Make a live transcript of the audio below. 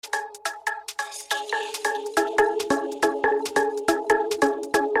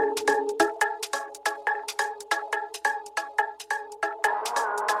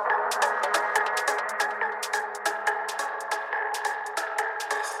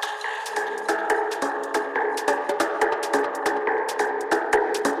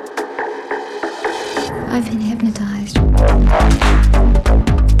I've been hypnotized.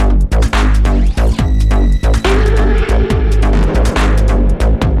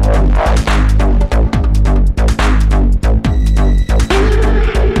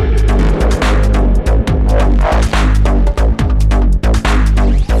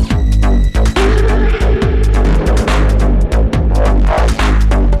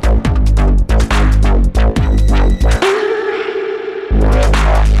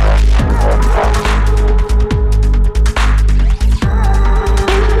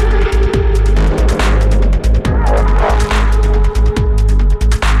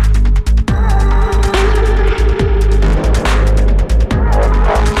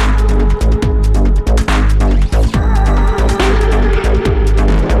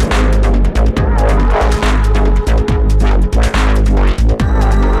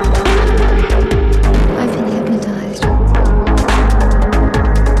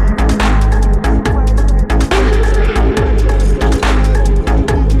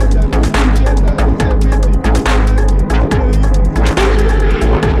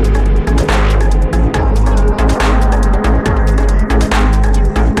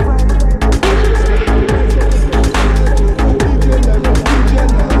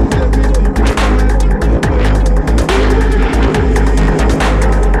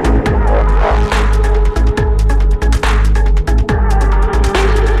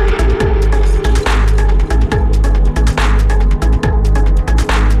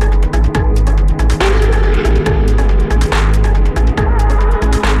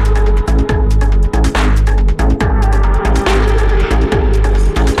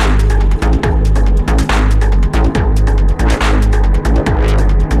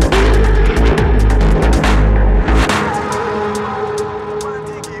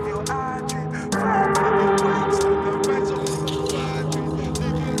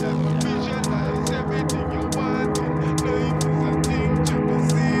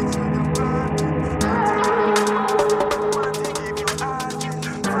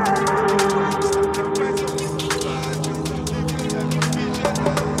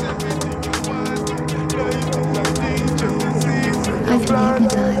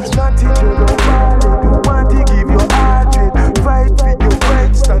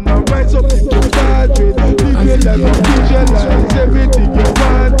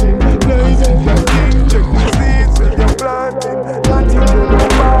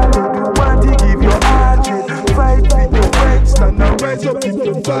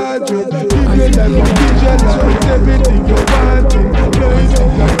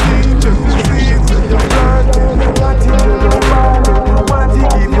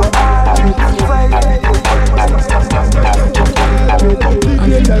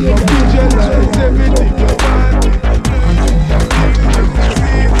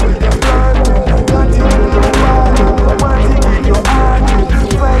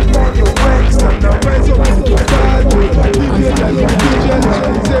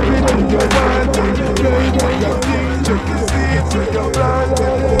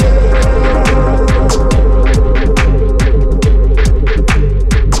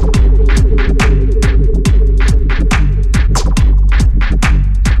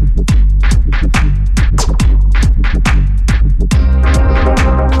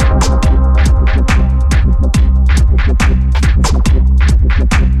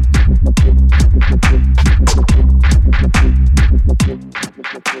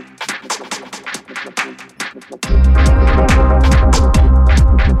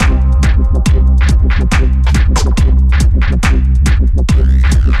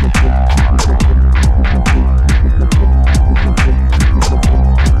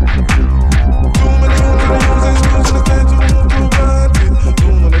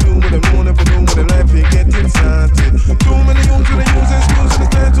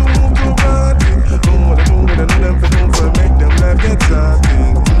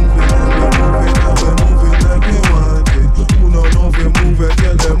 Moving,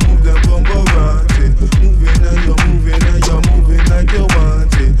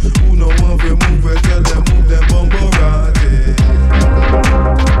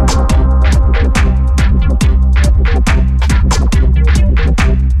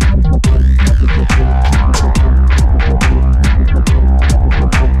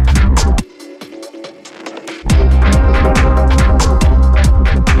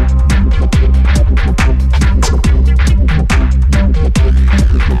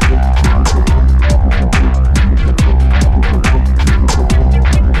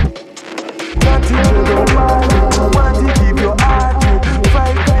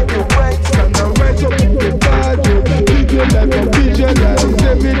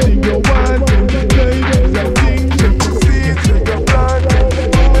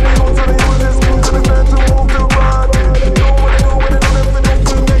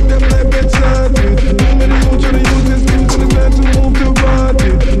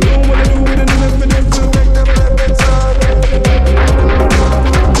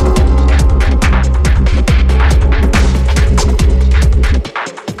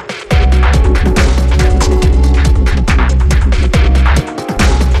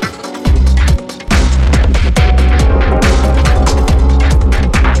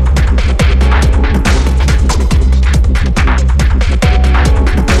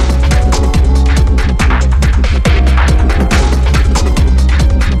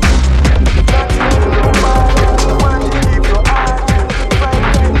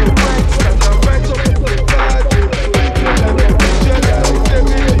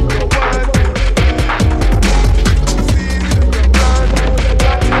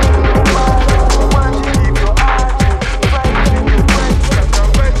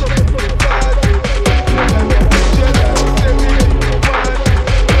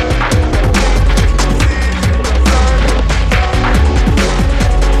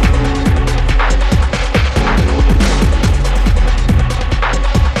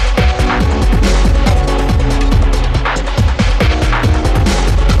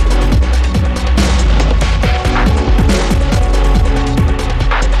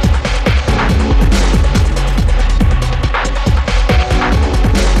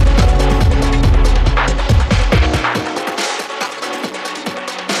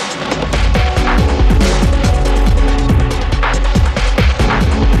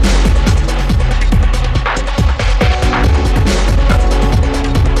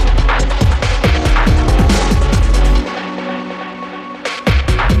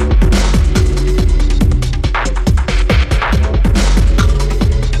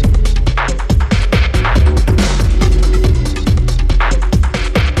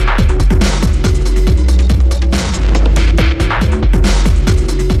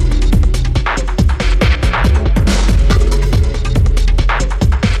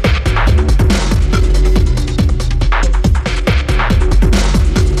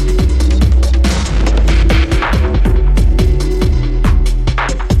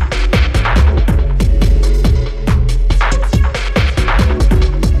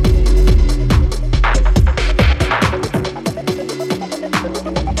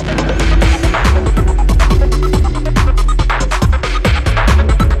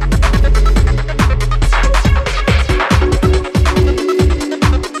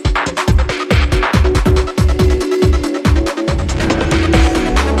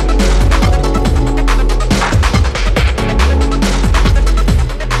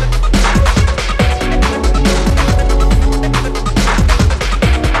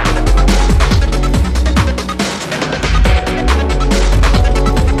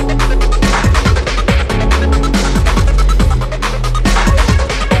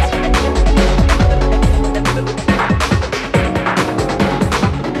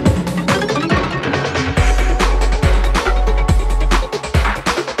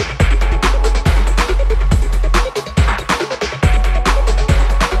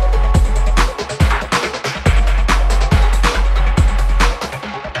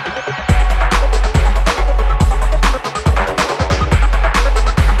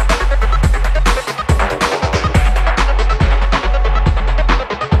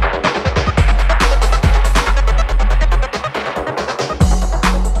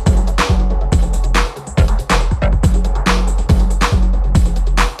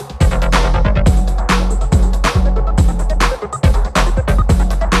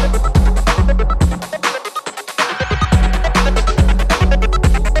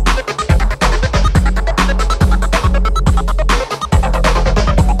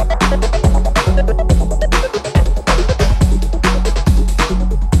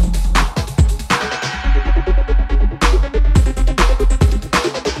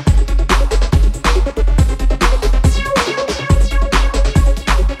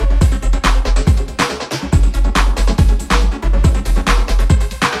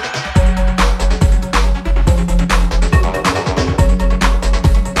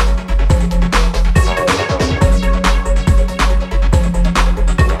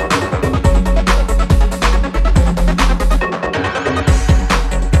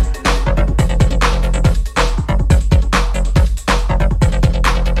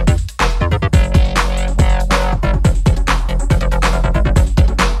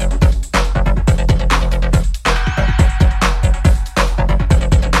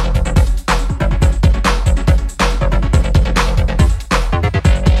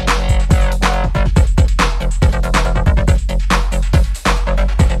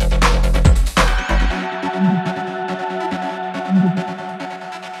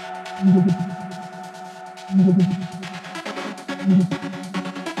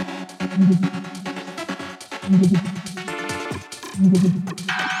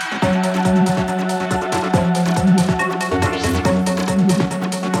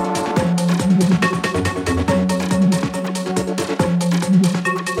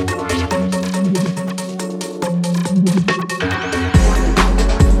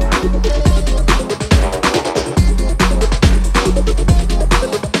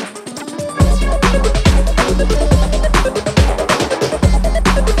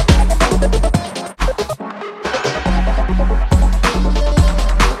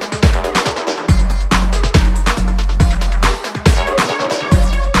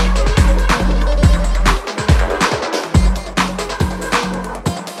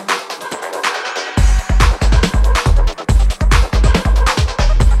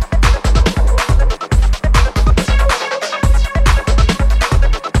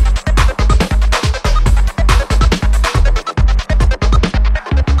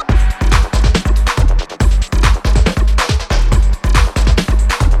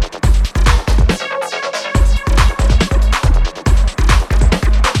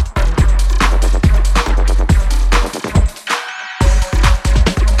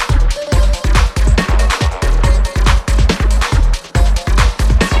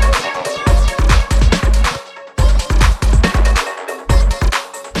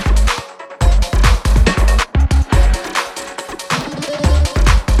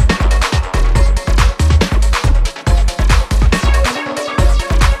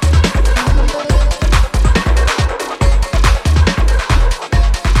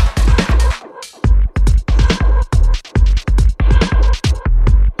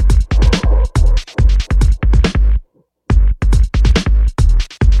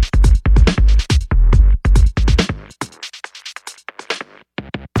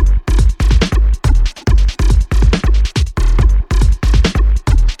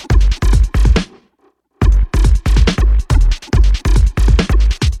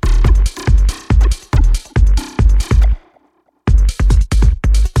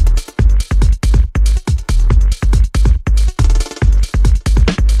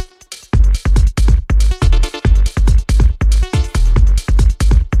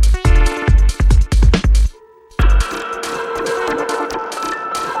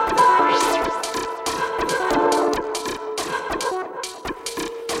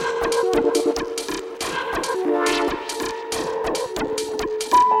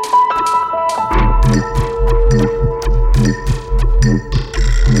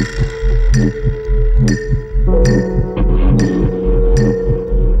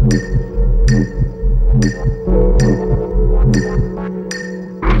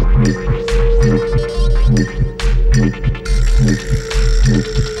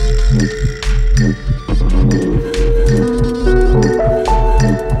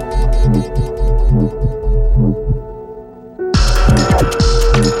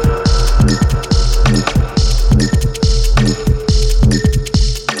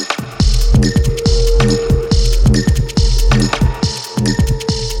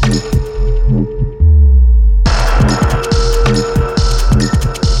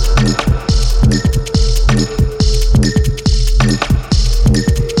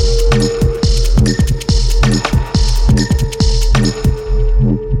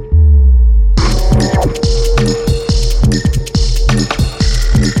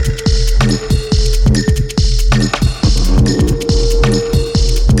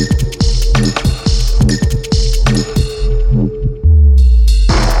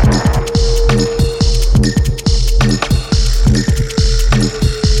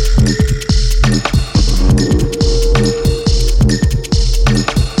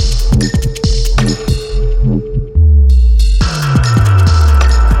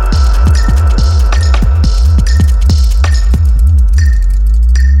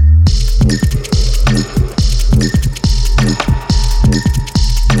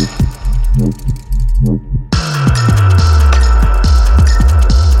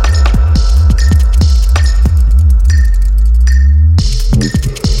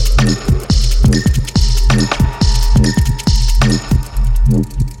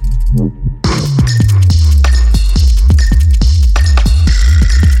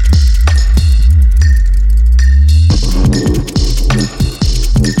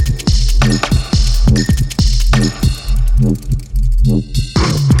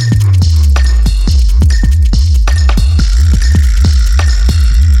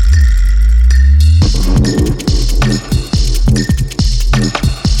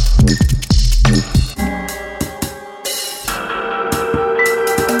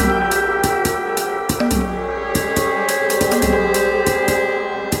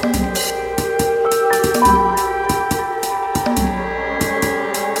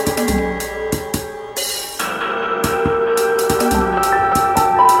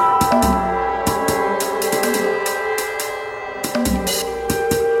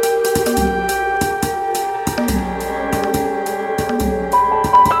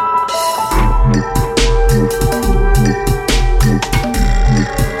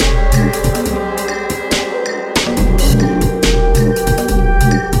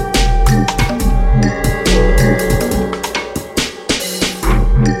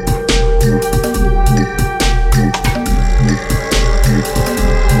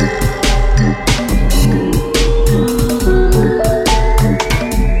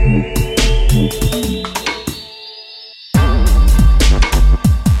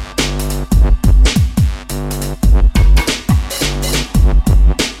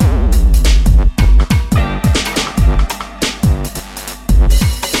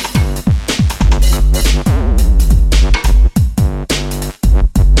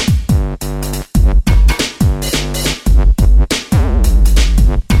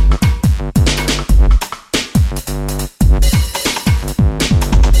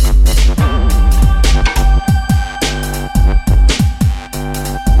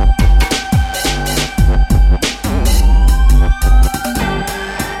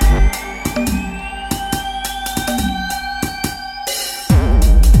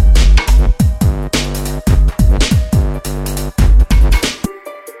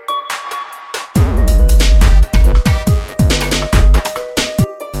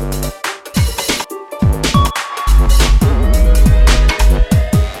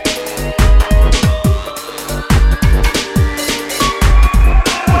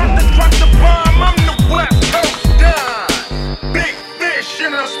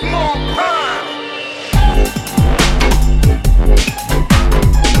 in a small pond.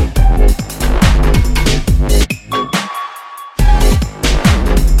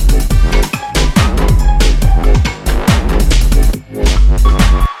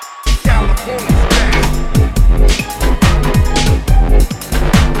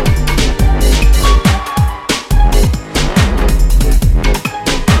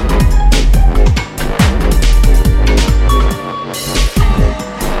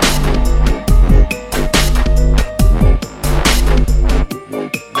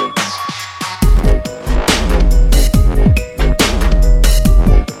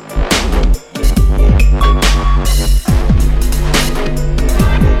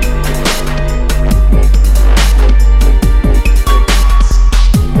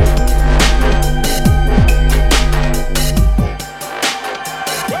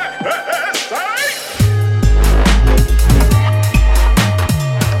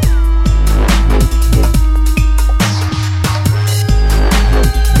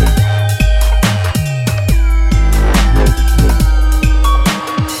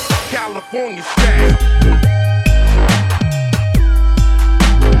 California style.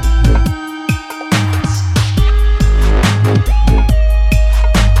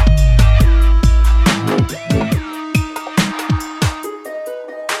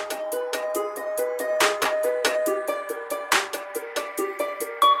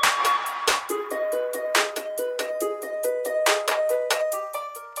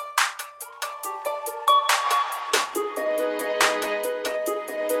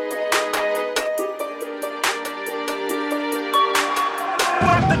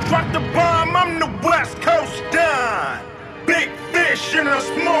 About to drop the bomb, I'm the West Coast Don. Big fish in a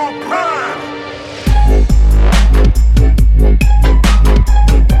small pond.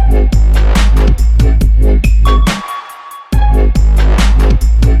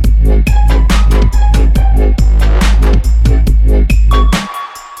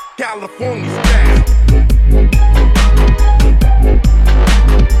 California style.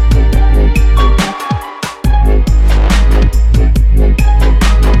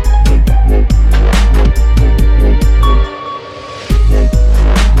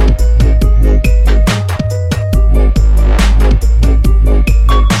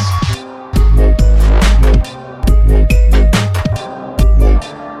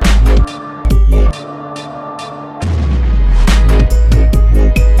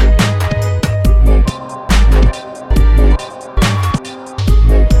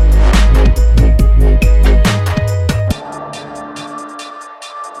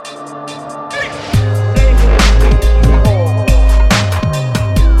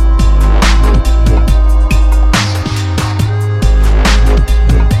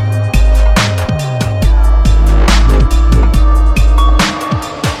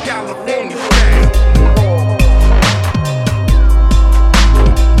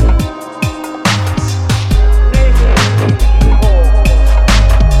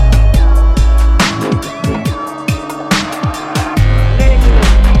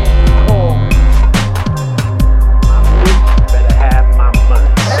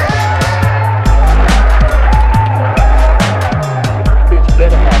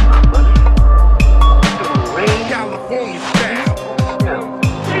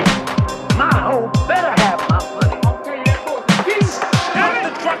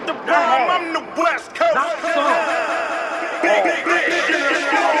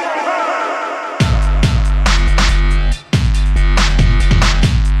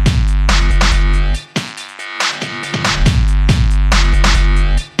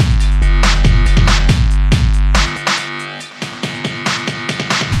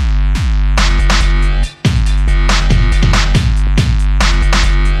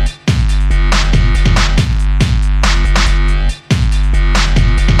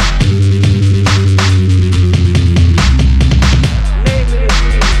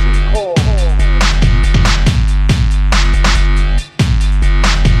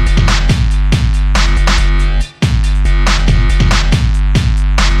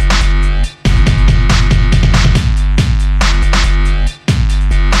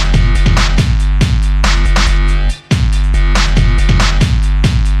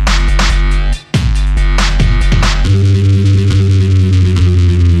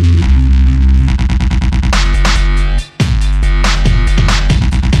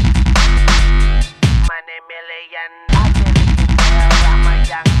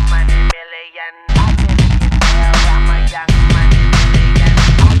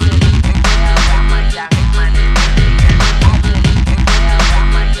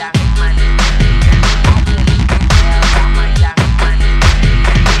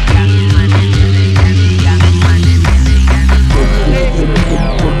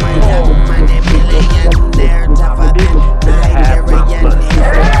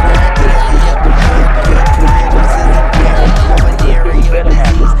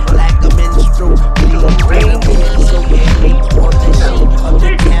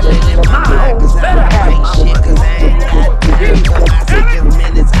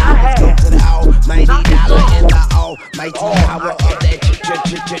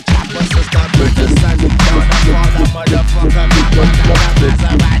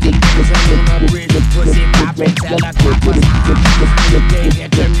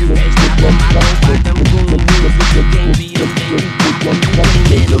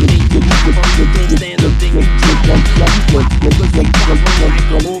 stand them, then you mop them. You can't stand them, then you drop them. Cause we pop them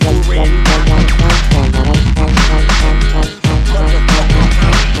like a Wolverine. Motherfucker,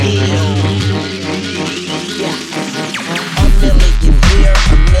 I'm ill. A million here,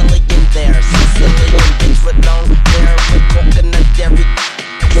 a million there. Sicilian bitch with long hair with coconut dairy.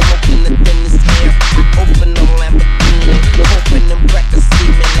 Smoking the thinnest air. I open the Lamborghini, open them crackers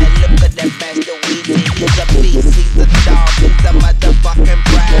steaming. That look at that bastard Weezy. He's a beast, he's a dog, he's a motherfucking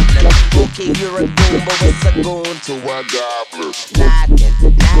problem. Okay, you're a goon, but what's a goon to a goblin?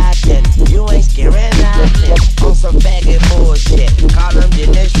 Nothing, you ain't scaring nothing. On some baggy bullshit, call them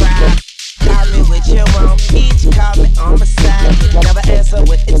Dennis Ride. Call me with your own peach, call me on my side. Never answer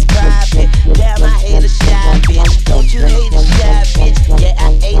when it's private. Damn, I hate a shy bitch. Don't you hate a shy bitch? Yeah,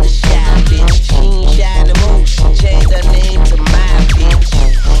 I hate a shy bitch. She ain't shy no more. She changed her name to my bitch.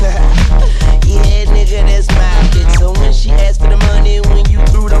 Yeah, nigga, that's my bitch. So when she asks for the money, when you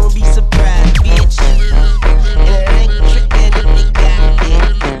through, don't be surprised, bitch. And it ain't trickin' if you got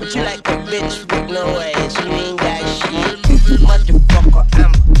it. But you like a bitch with no ass. You ain't got shit. Motherfucker,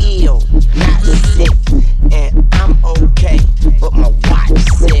 I'm ill, not sick, and I'm okay, but my watch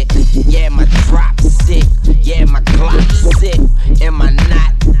sick, yeah, my drop sick, yeah, my Glock sick, and my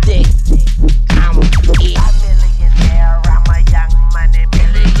knot thick, I'm ill. I'm millionaire, I'm a young money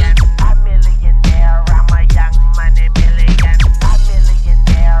million. I'm millionaire, I'm a young money million. I'm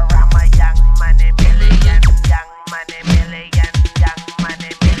millionaire, I'm a young money million.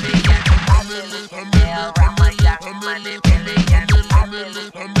 Young money million,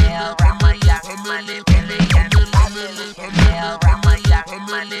 young money million. I'm millionaire, I'm a young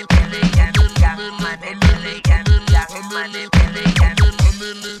money million.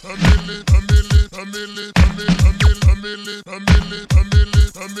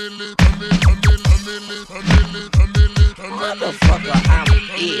 Motherfucker, I'm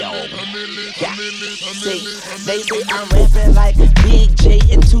ill. Yeah. See, they say I'm rapping like Big J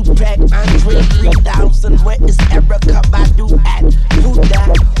and Tupac, Andre 3000. Where is Erica Badu at?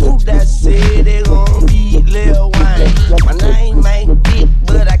 Who that said they gon' beat Lil Wayne? My name ain't Dick,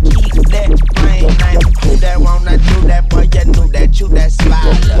 but I keep that plain name. Who that wanna do that? Boy, you knew that you that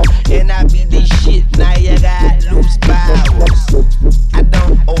smiler. And I be this shit, now you got loose powers. I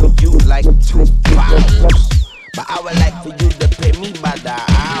don't owe you like 2 powers, but I would like for you to pay me by the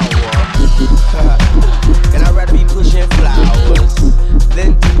hour. And I'd rather be pushing flowers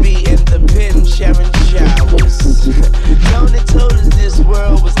than to be in the pen sharing showers. Tony told us this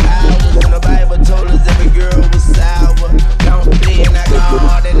world was ours, and the Bible told us every girl was sour. Don't play and I go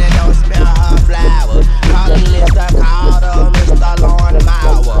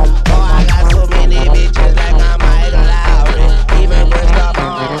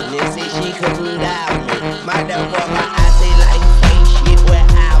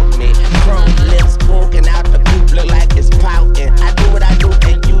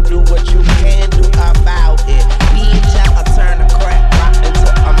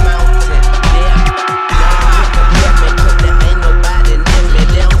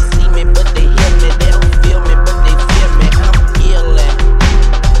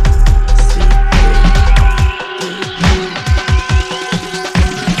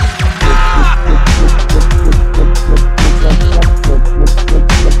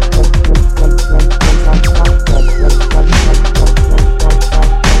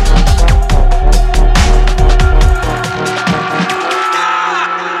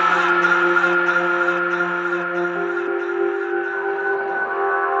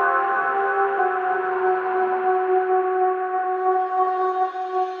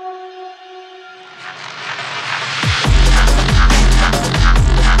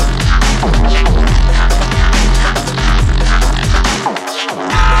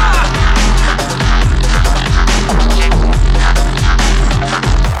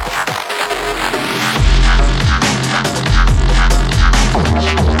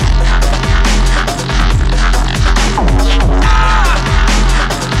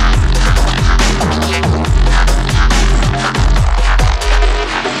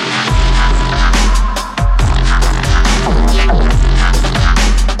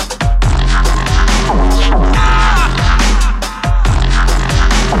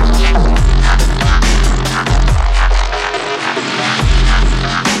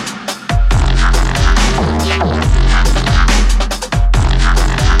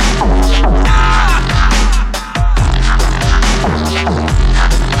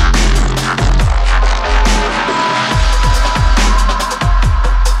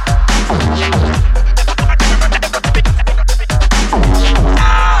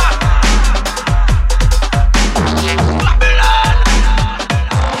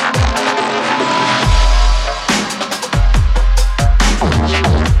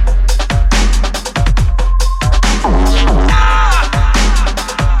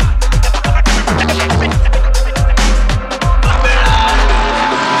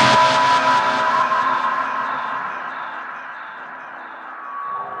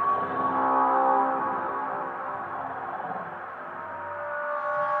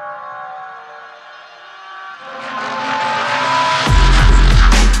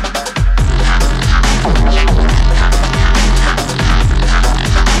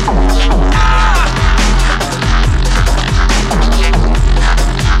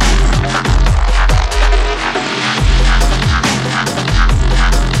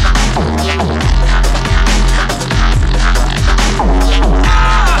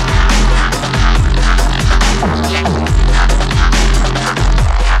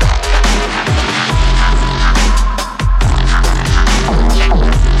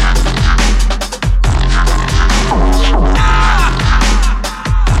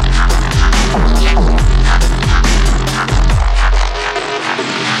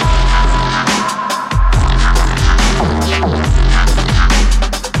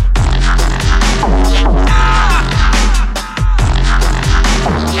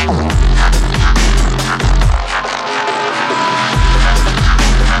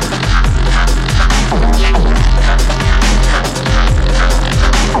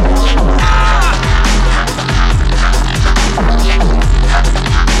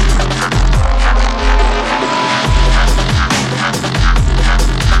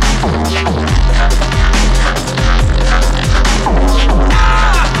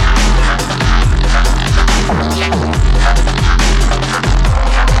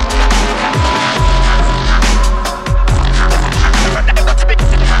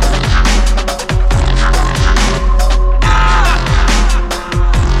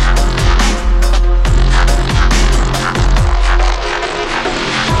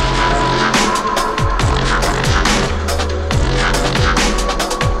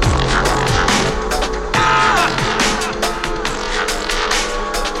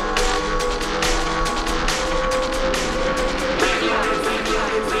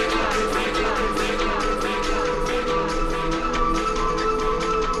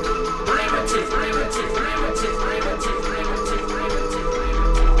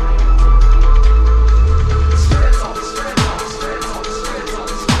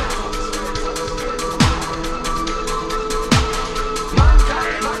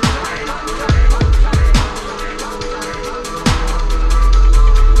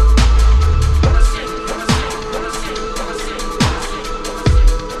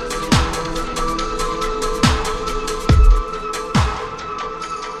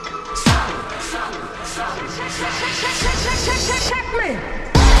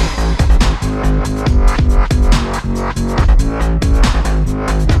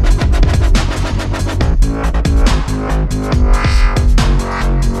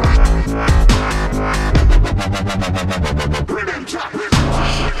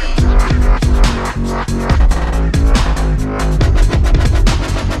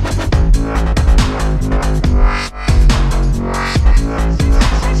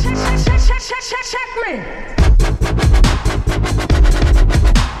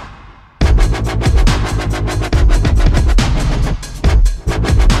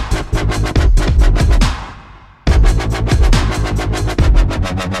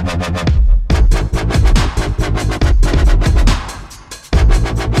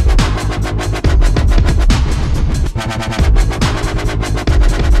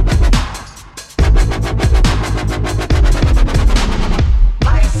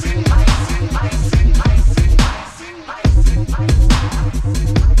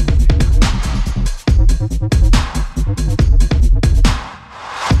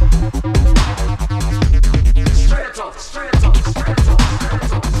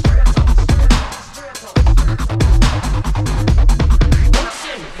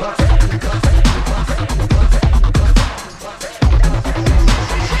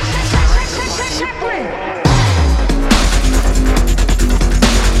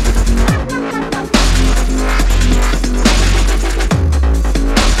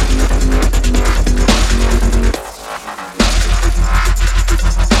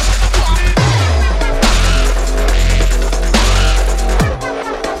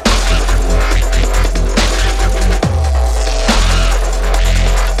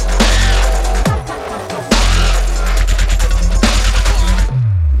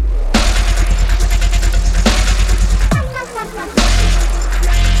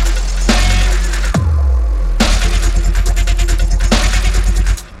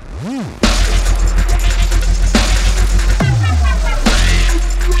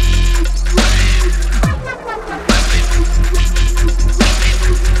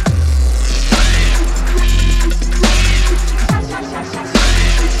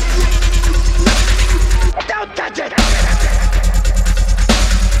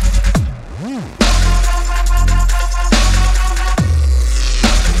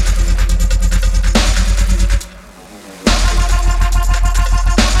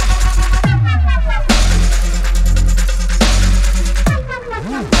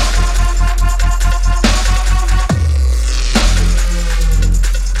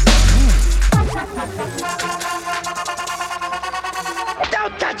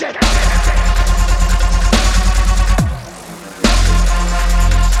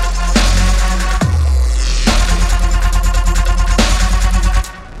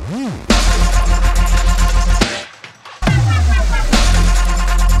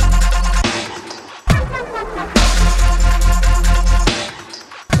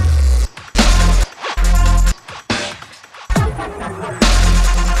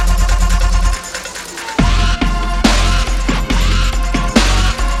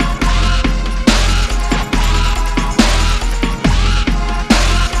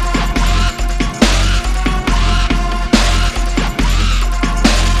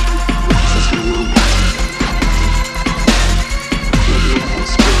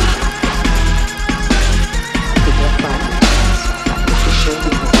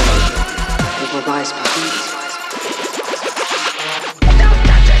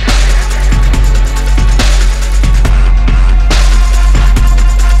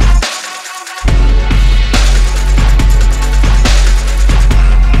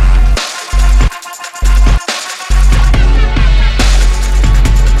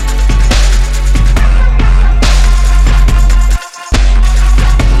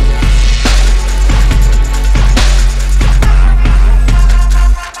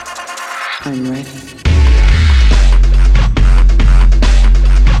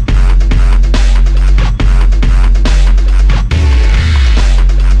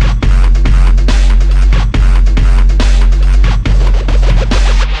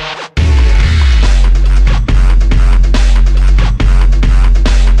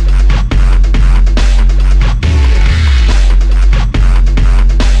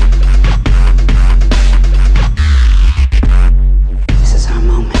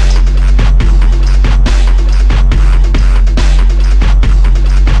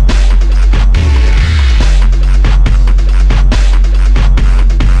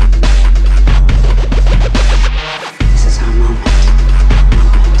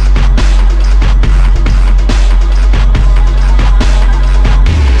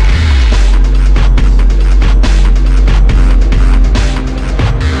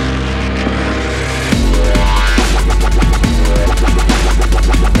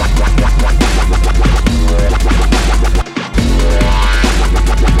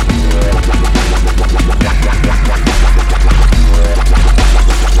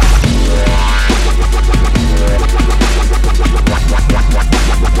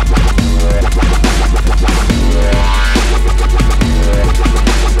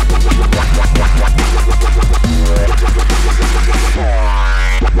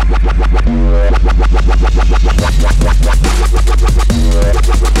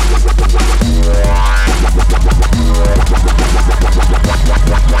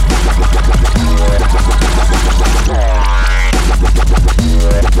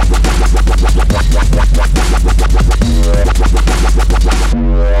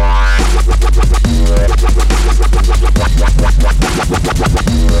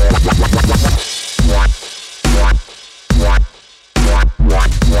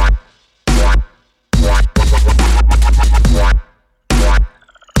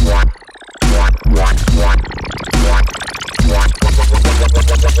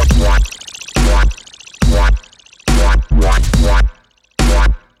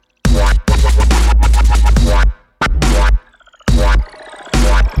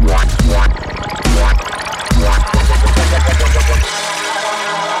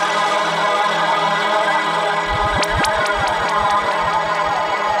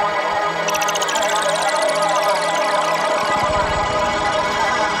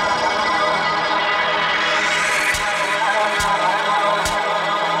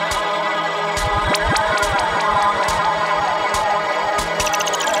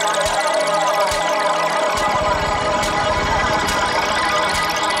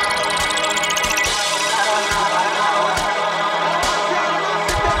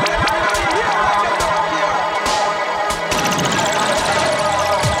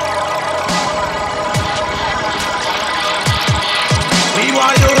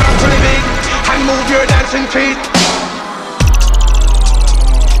move your dancing feet.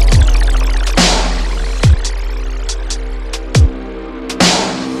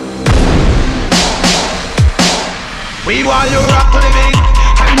 We want you rock to the beat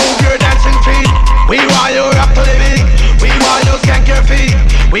and move your dancing feet. We want you rock to the beat. We want you skank your feet.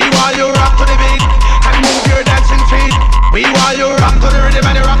 We want you rock to the beat and move your dancing feet. We want you rock to the rhythm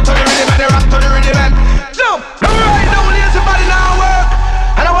and rock to the rhythm and rock to the rhythm and jump. Now right now, lazy body now work.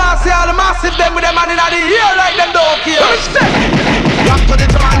 And I want to see all the massive them with them man in the ear like them don't care. Rock to the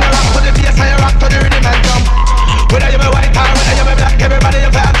drum and rock to the bass and rock to the rhythm and jump. Whether you be white or whether you be black, everybody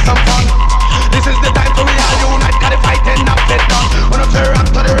you have some fun. This is the time for we all unite, cause the fighting not fit done. When I'm rock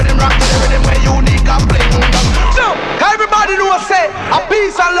to the rhythm where unique and bling done. So, everybody know say, a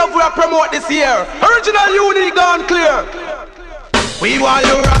peace and love we are promote this year. Original, unique, gone clear. We want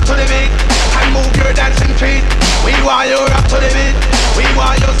you rock to the beat and move your dancing feet. We want you rock to the beat. We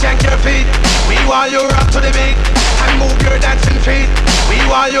want you skank your feet. We want you rock to the beat and move your dancing feet. We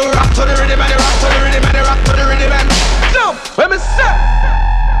want you rock to the rhythm and rock to the rhythm and rock to the rhythm and jump. When me say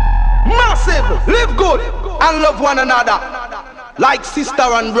massive, live good and love one another like sister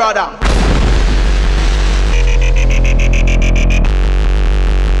and brother.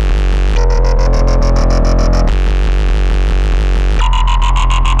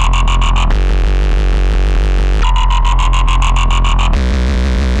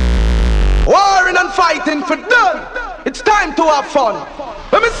 Warring and fighting for done. It's time to have fun.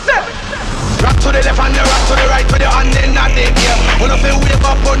 Let me say rock to the left and the rock to the right with your hand in the gear. When you feel wave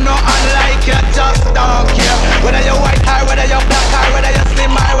up or no unlike you just don't care. Whether you white or whether you black or whether you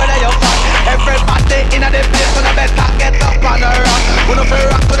slim or whether you fat, everybody in the place and I better get up on the rock. When you feel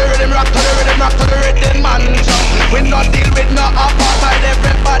rock to the rhythm, rock to the rhythm, rock to the rhythm man jump. We not deal with no apartheid,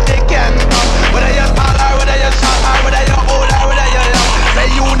 everybody can come. Whether you tall or whether you short or whether you old or whether you young, say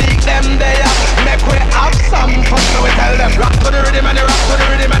unique them there. Make we have some fun, so we tell them rock to the rhythm and the rock to the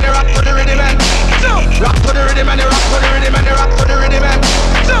rhythm and the rock to the rhythm and rock to the rhythm and the rock to the rhythm and the rock to the rhythm and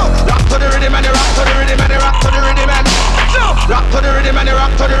rock to the rhythm and the rock to the rhythm and the rock to the rhythm and rock to the rhythm and the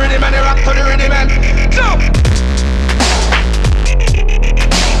rock to the rhythm and the rock to the rhythm and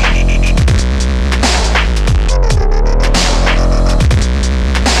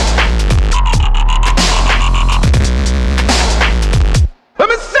let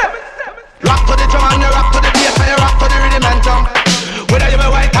me say rock to the drum and the rock to the bass and the rock to the rhythm and jump. Whether you be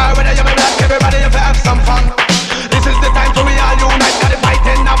white or whether you be black, everybody you have some fun. This is the time for we all unite, cause the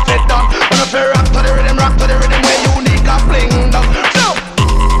fighting not fit done. When you feel rock to the rhythm where unique and bling done. Jump!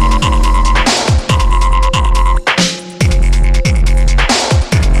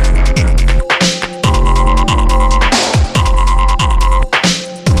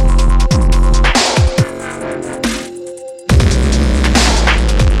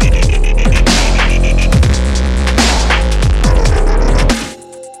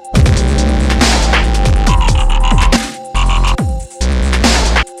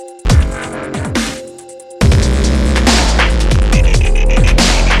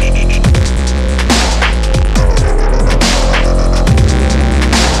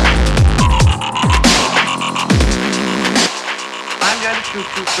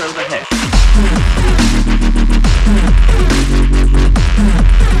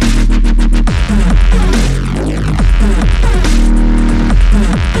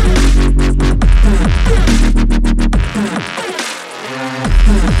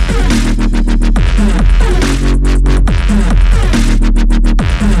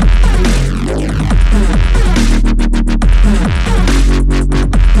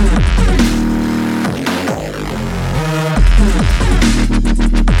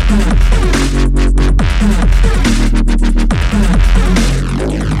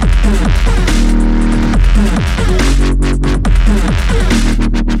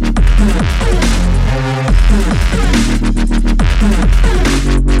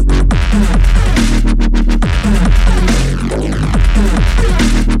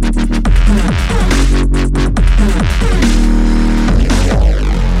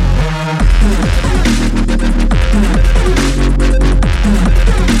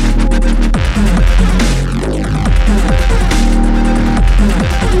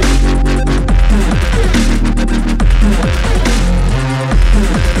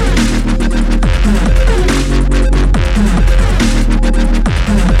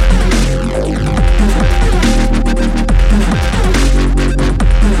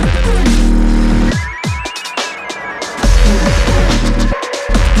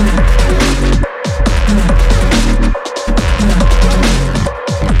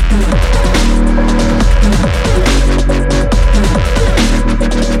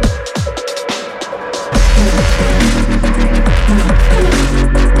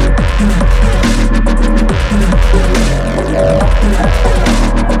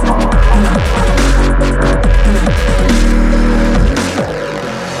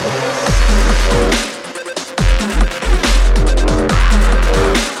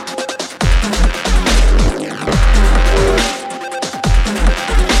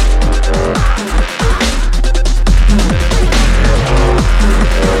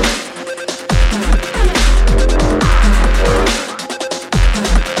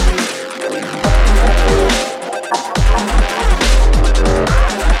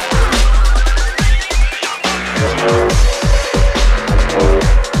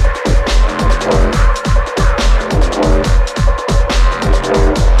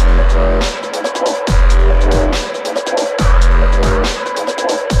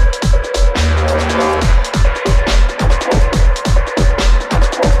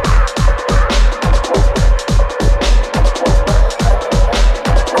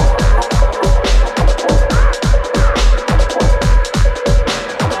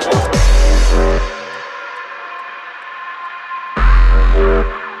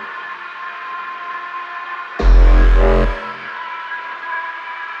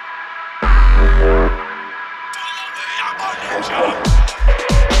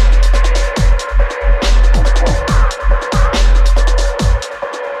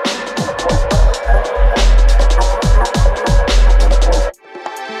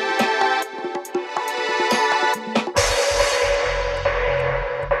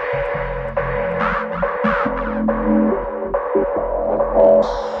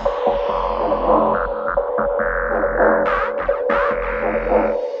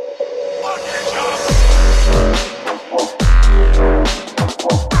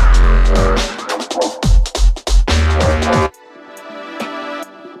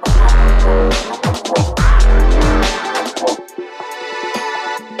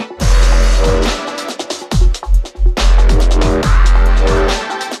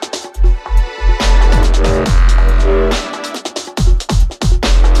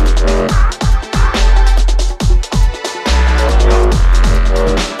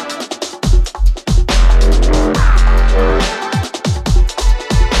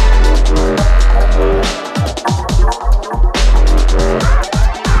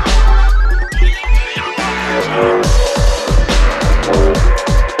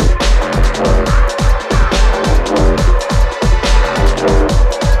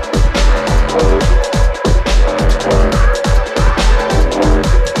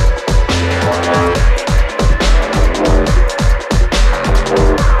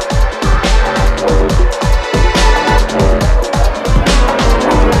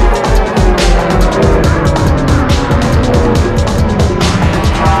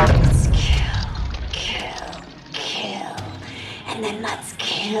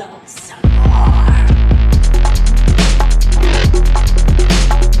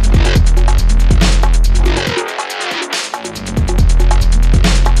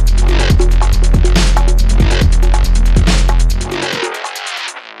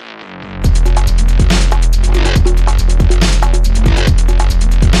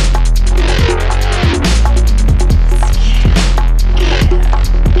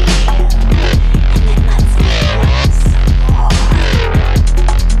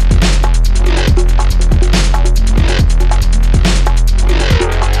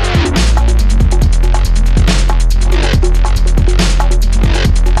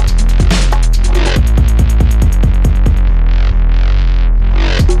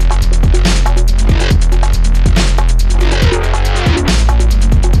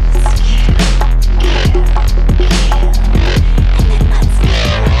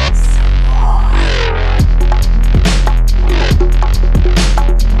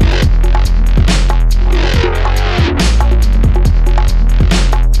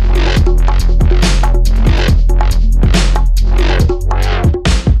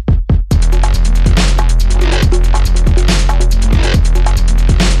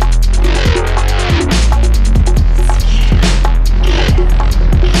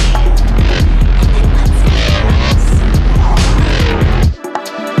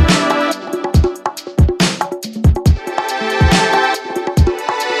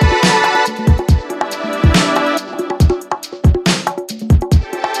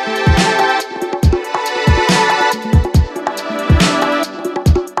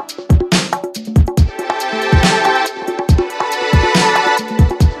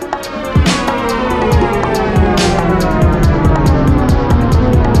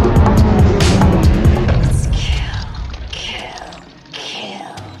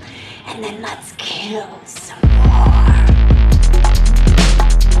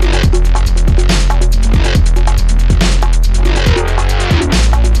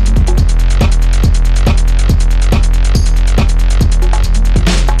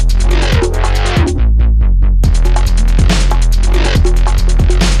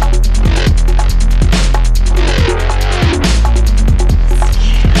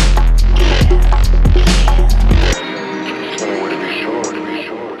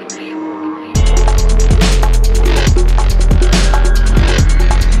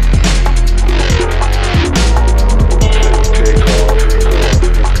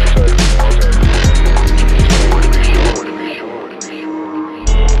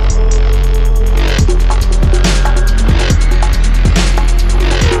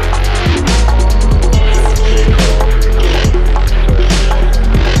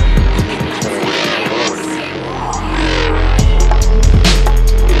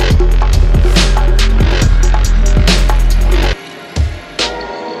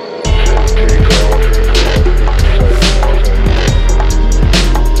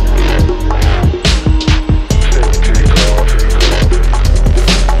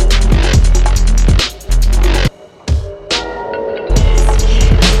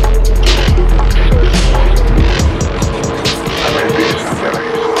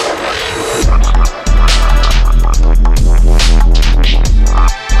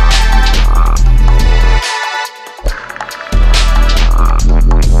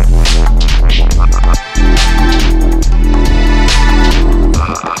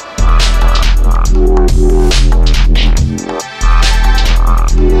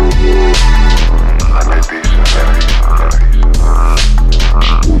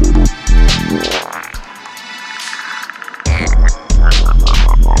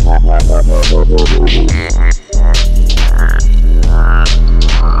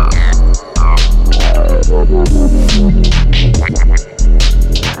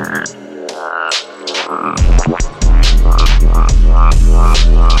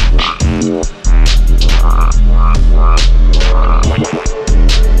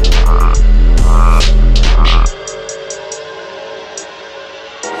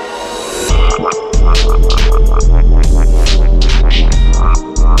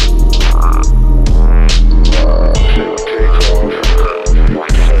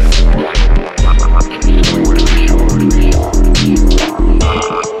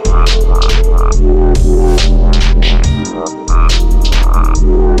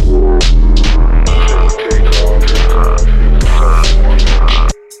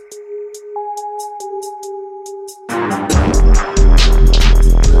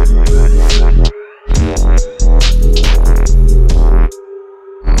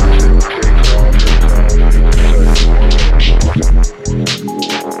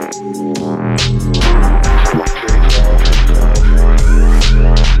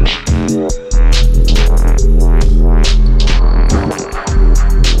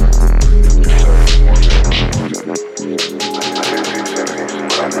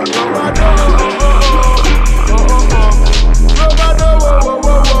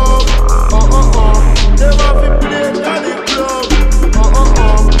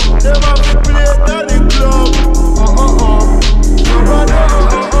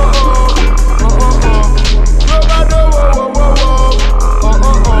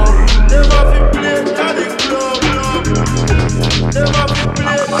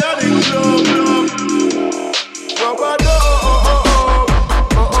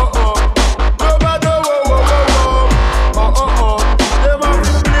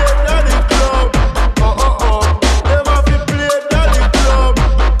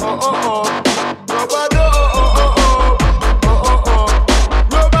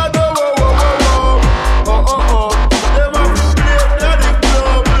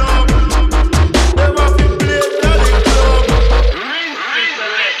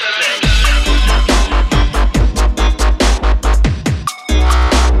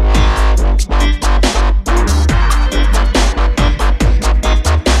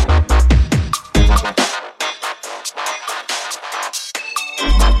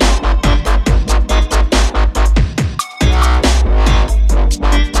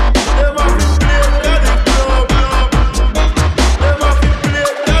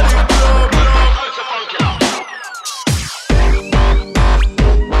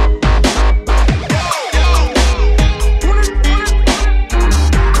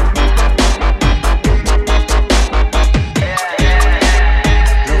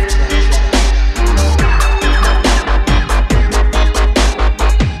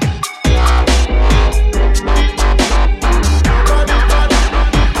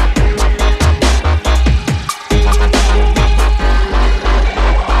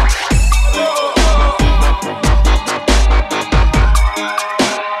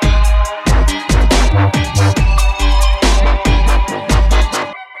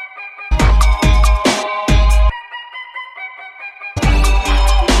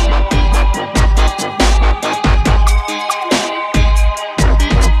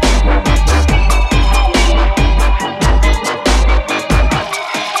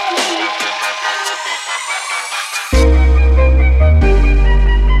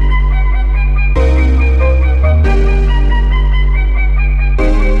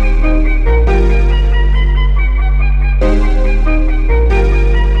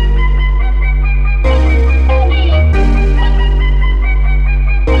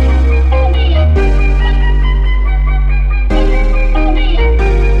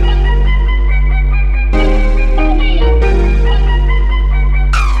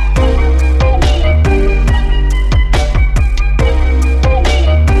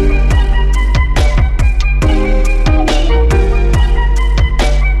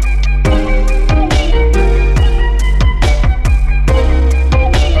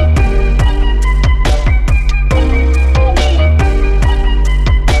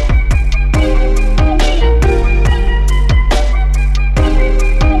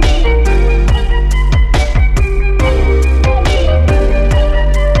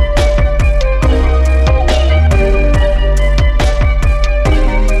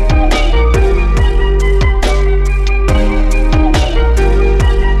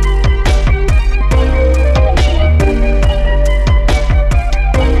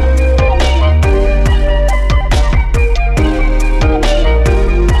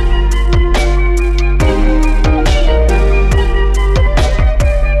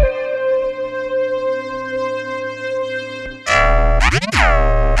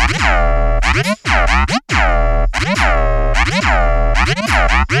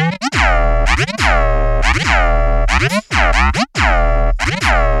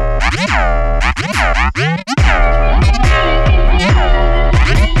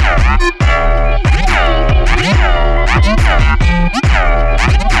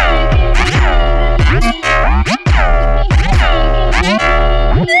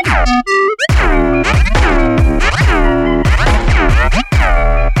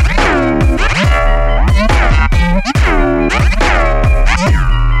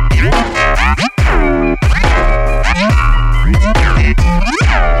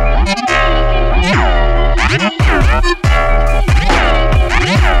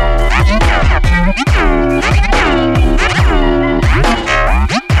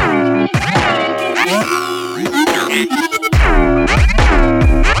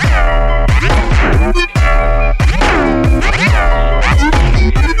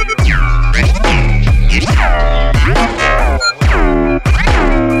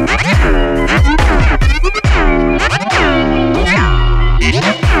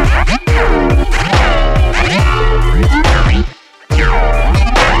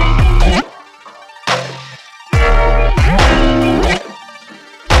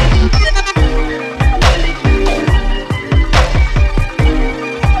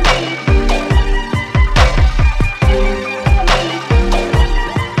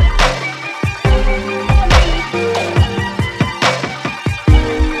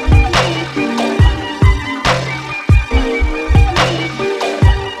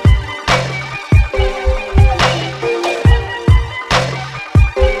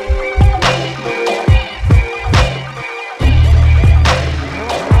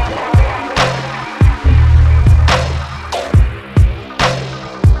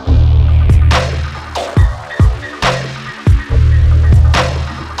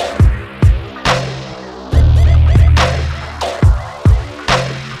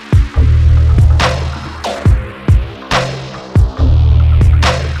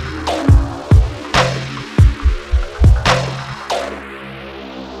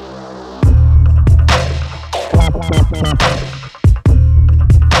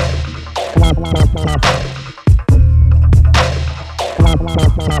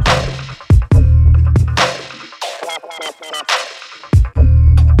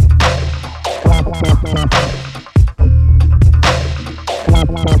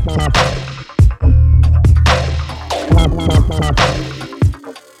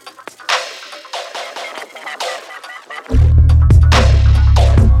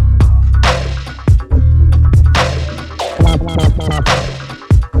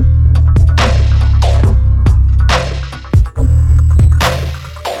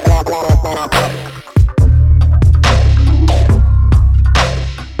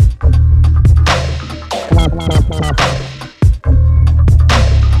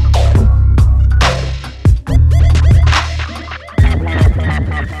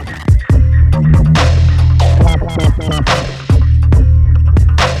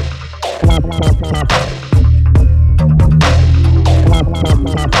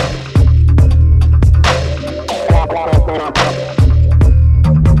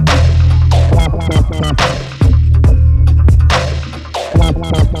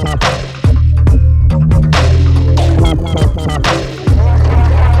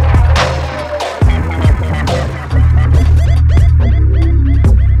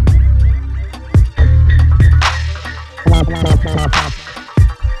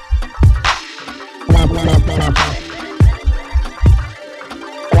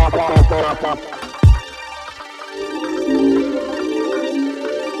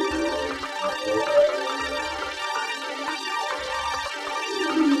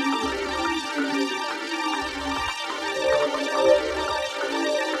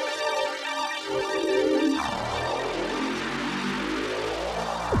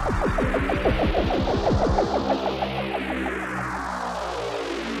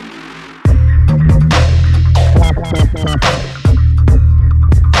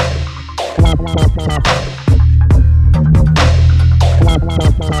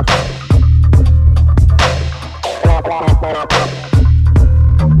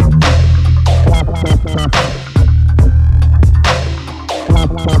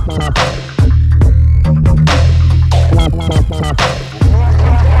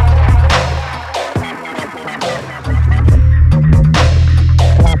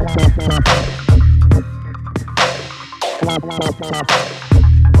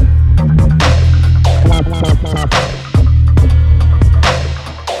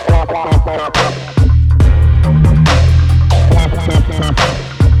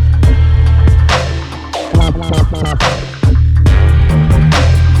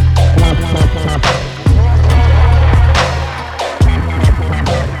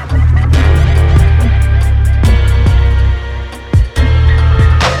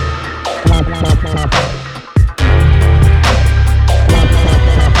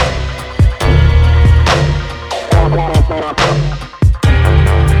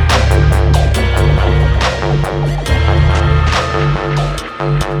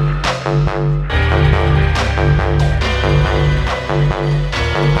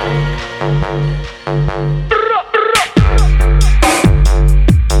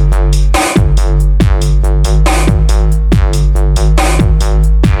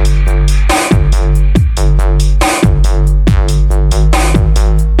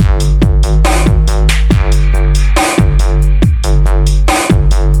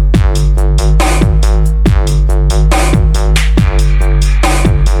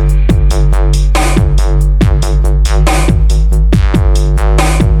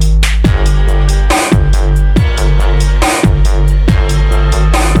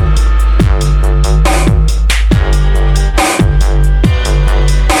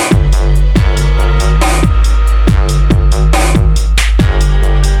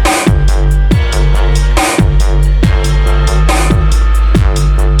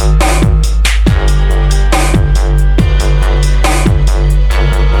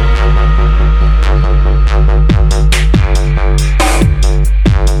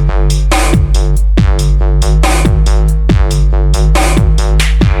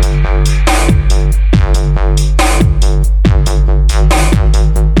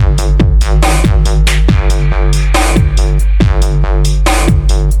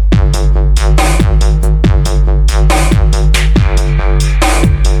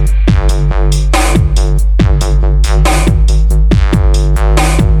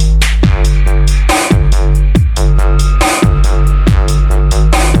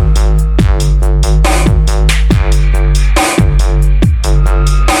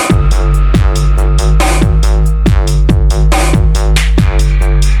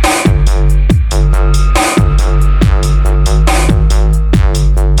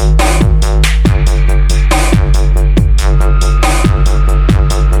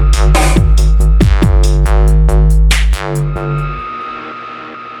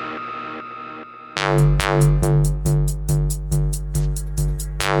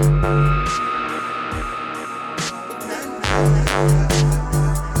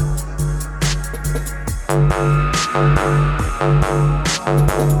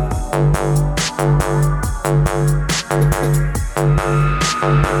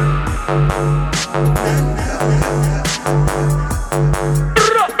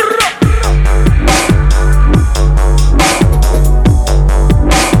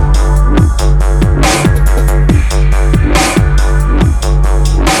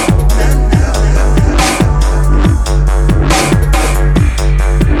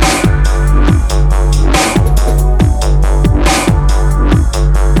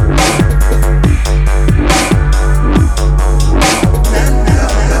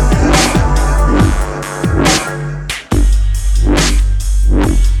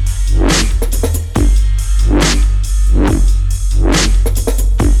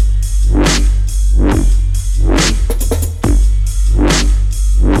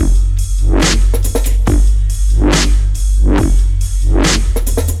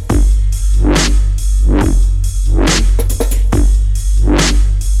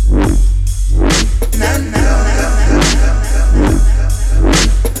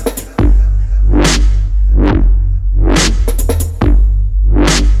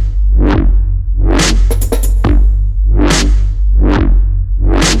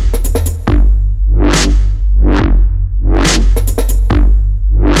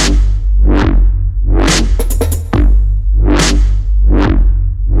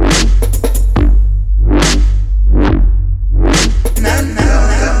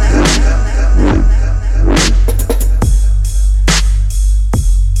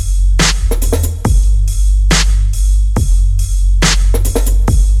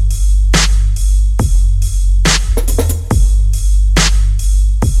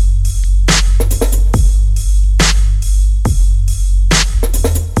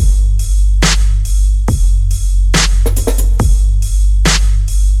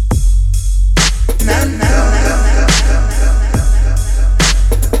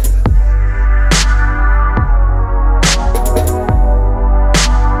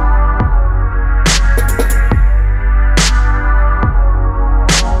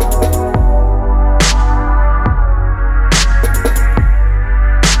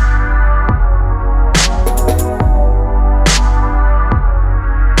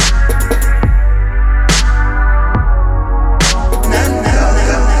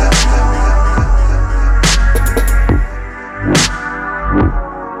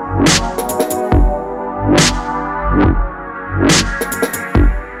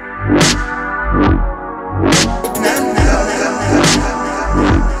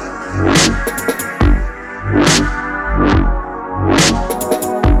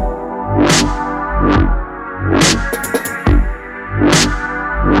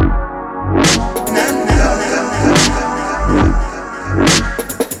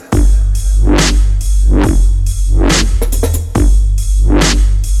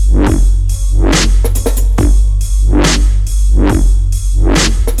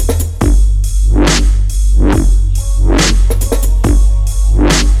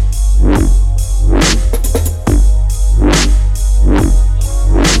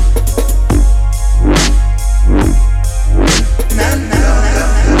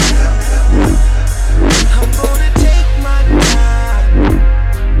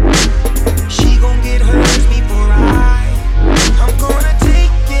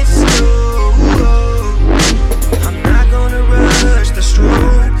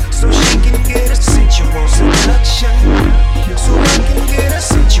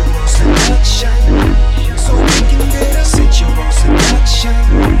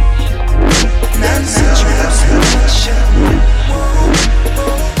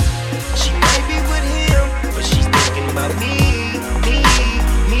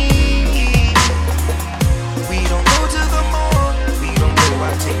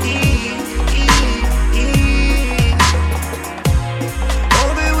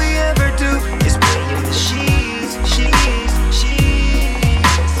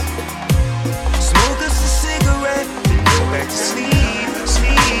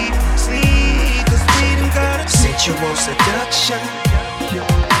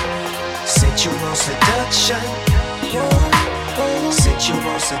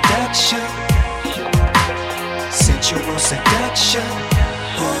 Sensual seduction. Sensual seduction.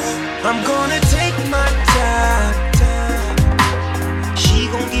 I'm gonna take my time. She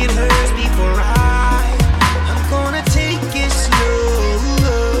gon' get hers before I'm gonna take it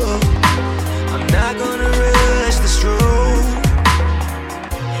slow. I'm not gonna rush the stroll.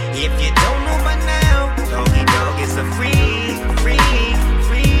 If you don't know by now, Doggy Dog is a free.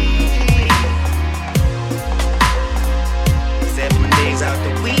 7 days out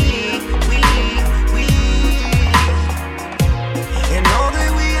the week. And all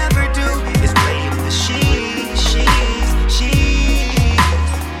that we ever do is play with the sheets.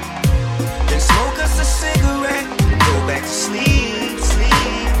 Then smoke us a cigarette and go back to sleep.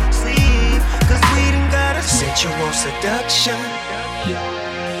 Cause we done got a sensual seduction.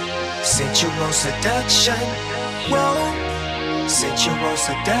 Sensual seduction. Whoa. Sensual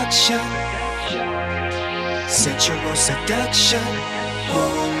seduction. Sensual seduction.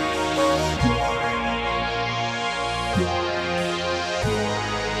 Whoa.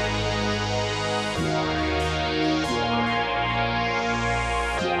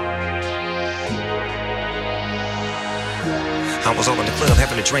 I was all in the club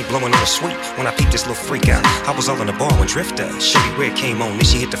having a drink, blowing on a sweet when I peeped this little freak out. I was all in the bar when Drifter, Shorty Red came on, then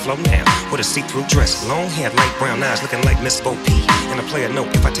she hit the floor now with a see-through dress, long hair, light brown eyes, looking like Miss Bo P. And I play a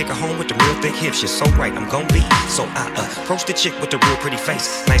note, if I take her home with the real thick hips, she's so right, I'm gon' be. So I approached the chick with the real pretty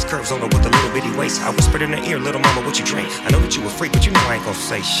face, nice curves on her with a little bitty waist. I whispered in her ear, little mama, what you drink? I know that you a freak, but you know I ain't gon'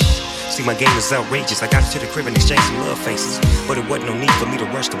 say shh. See, my game is outrageous. I got her to the crib and exchanged some love faces, but it wasn't no need for me to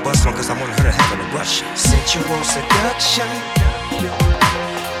rush the bus one, cause I wanted her to have a rush. Sensual seduction.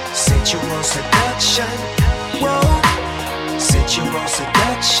 Sensual seduction. Whoa. Sensual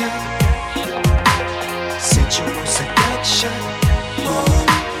seduction. Sensual seduction. Whoa.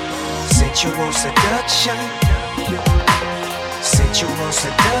 Sensual seduction. Sensual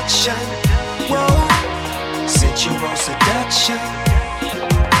seduction. Whoa. Sensual seduction.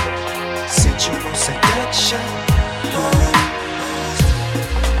 Sensual seduction. Whoa.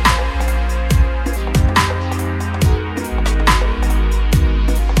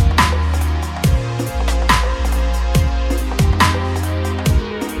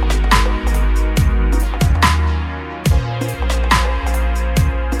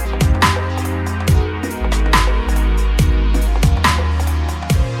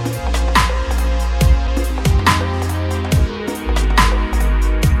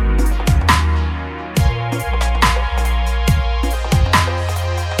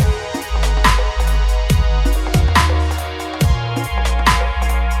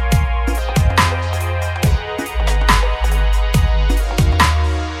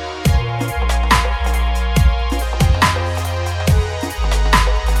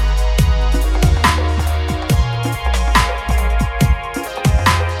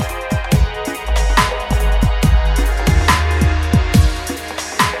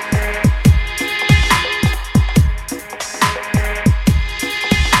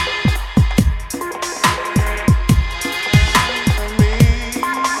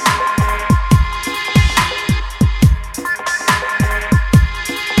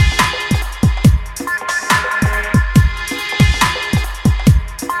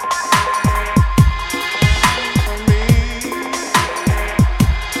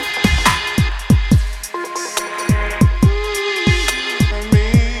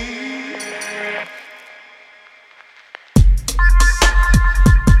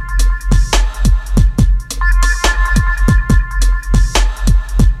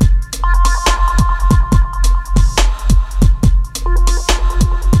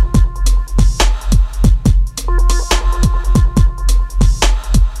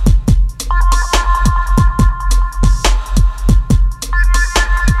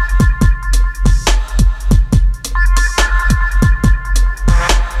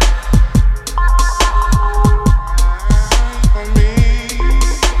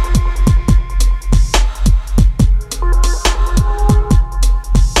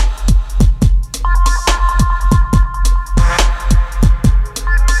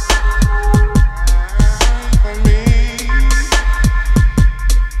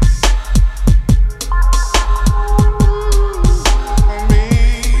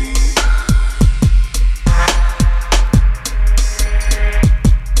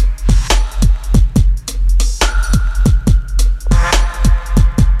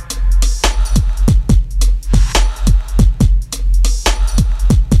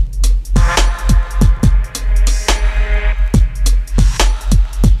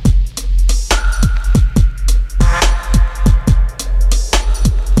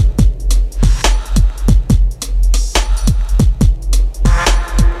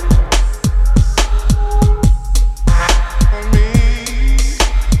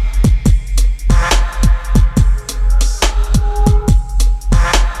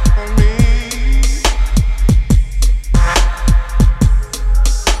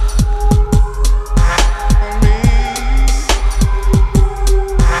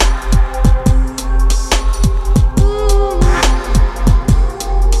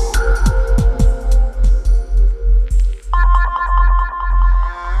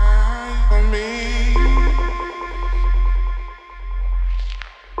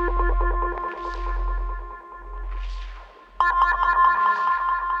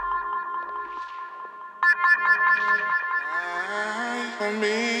 on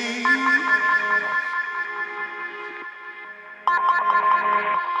me.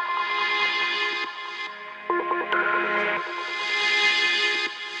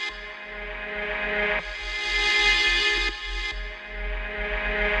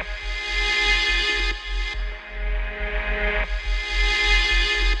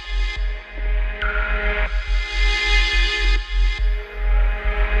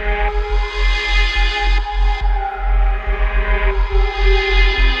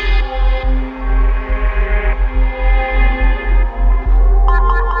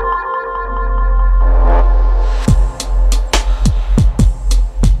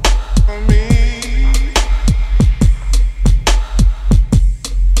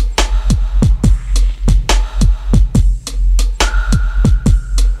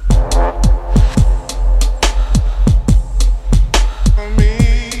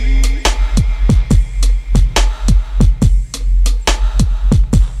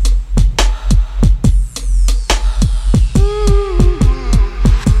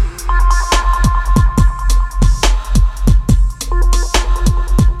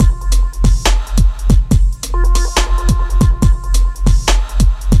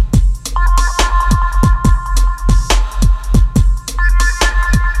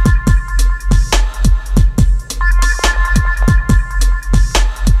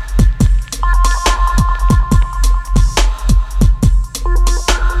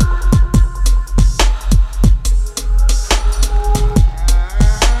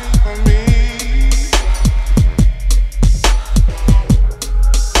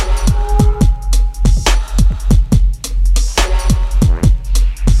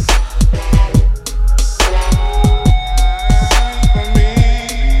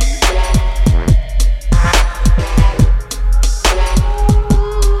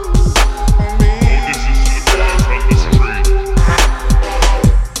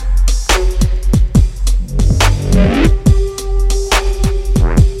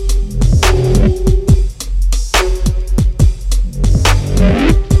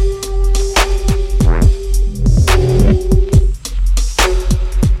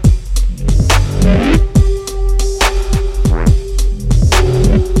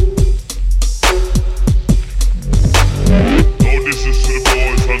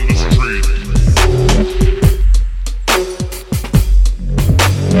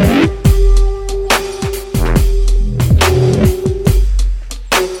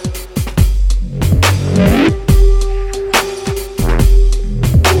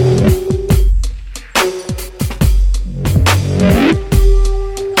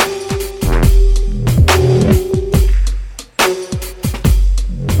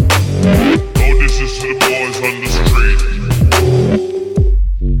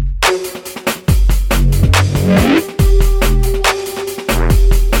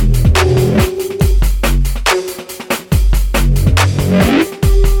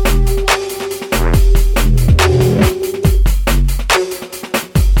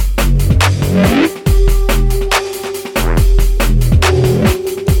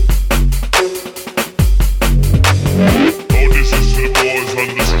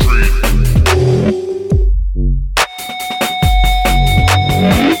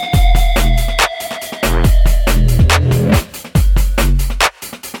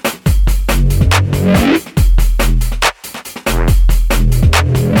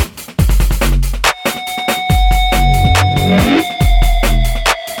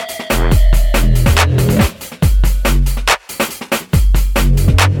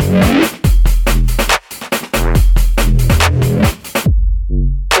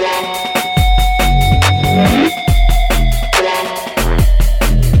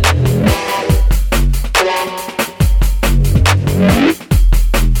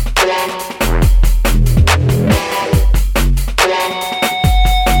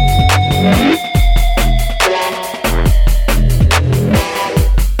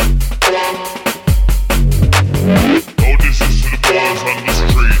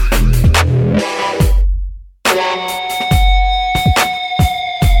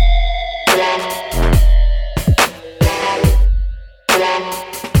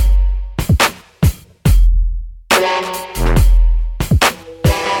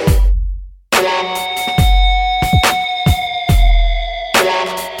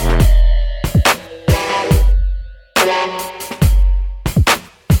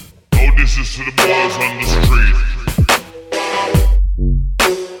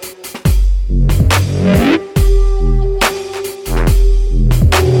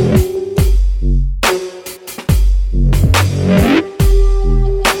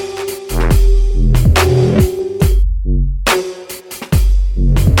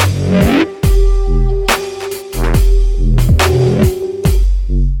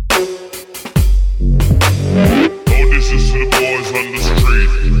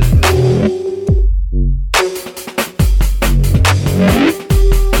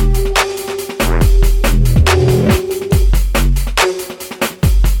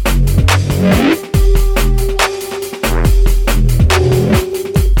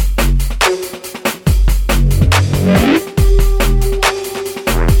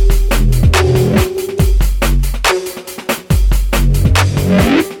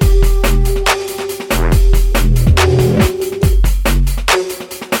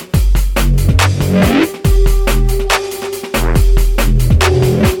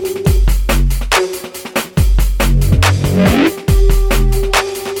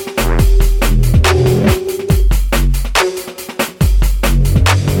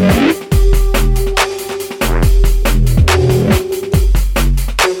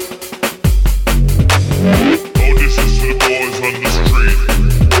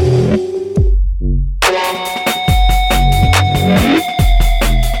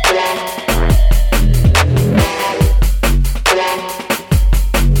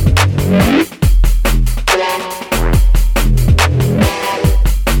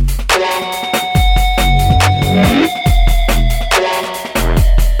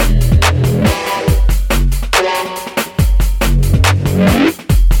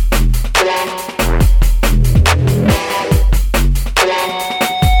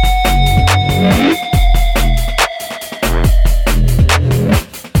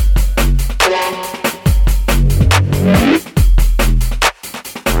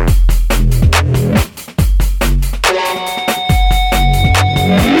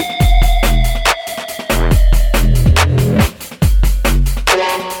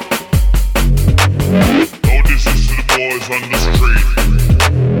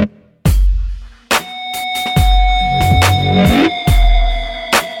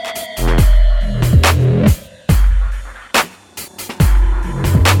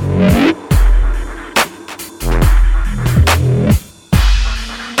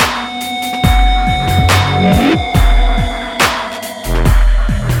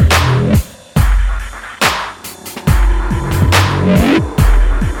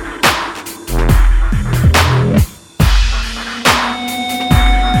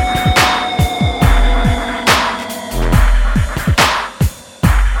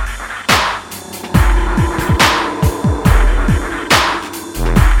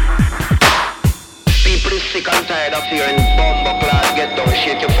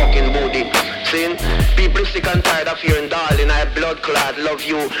 fucking booty. See? People sick and tired of hearing darling, I blood clot, love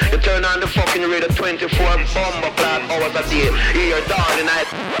you. You turn on the fucking radio 24 bomber clot hours a day. Hear your darling,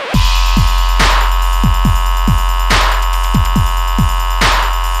 I...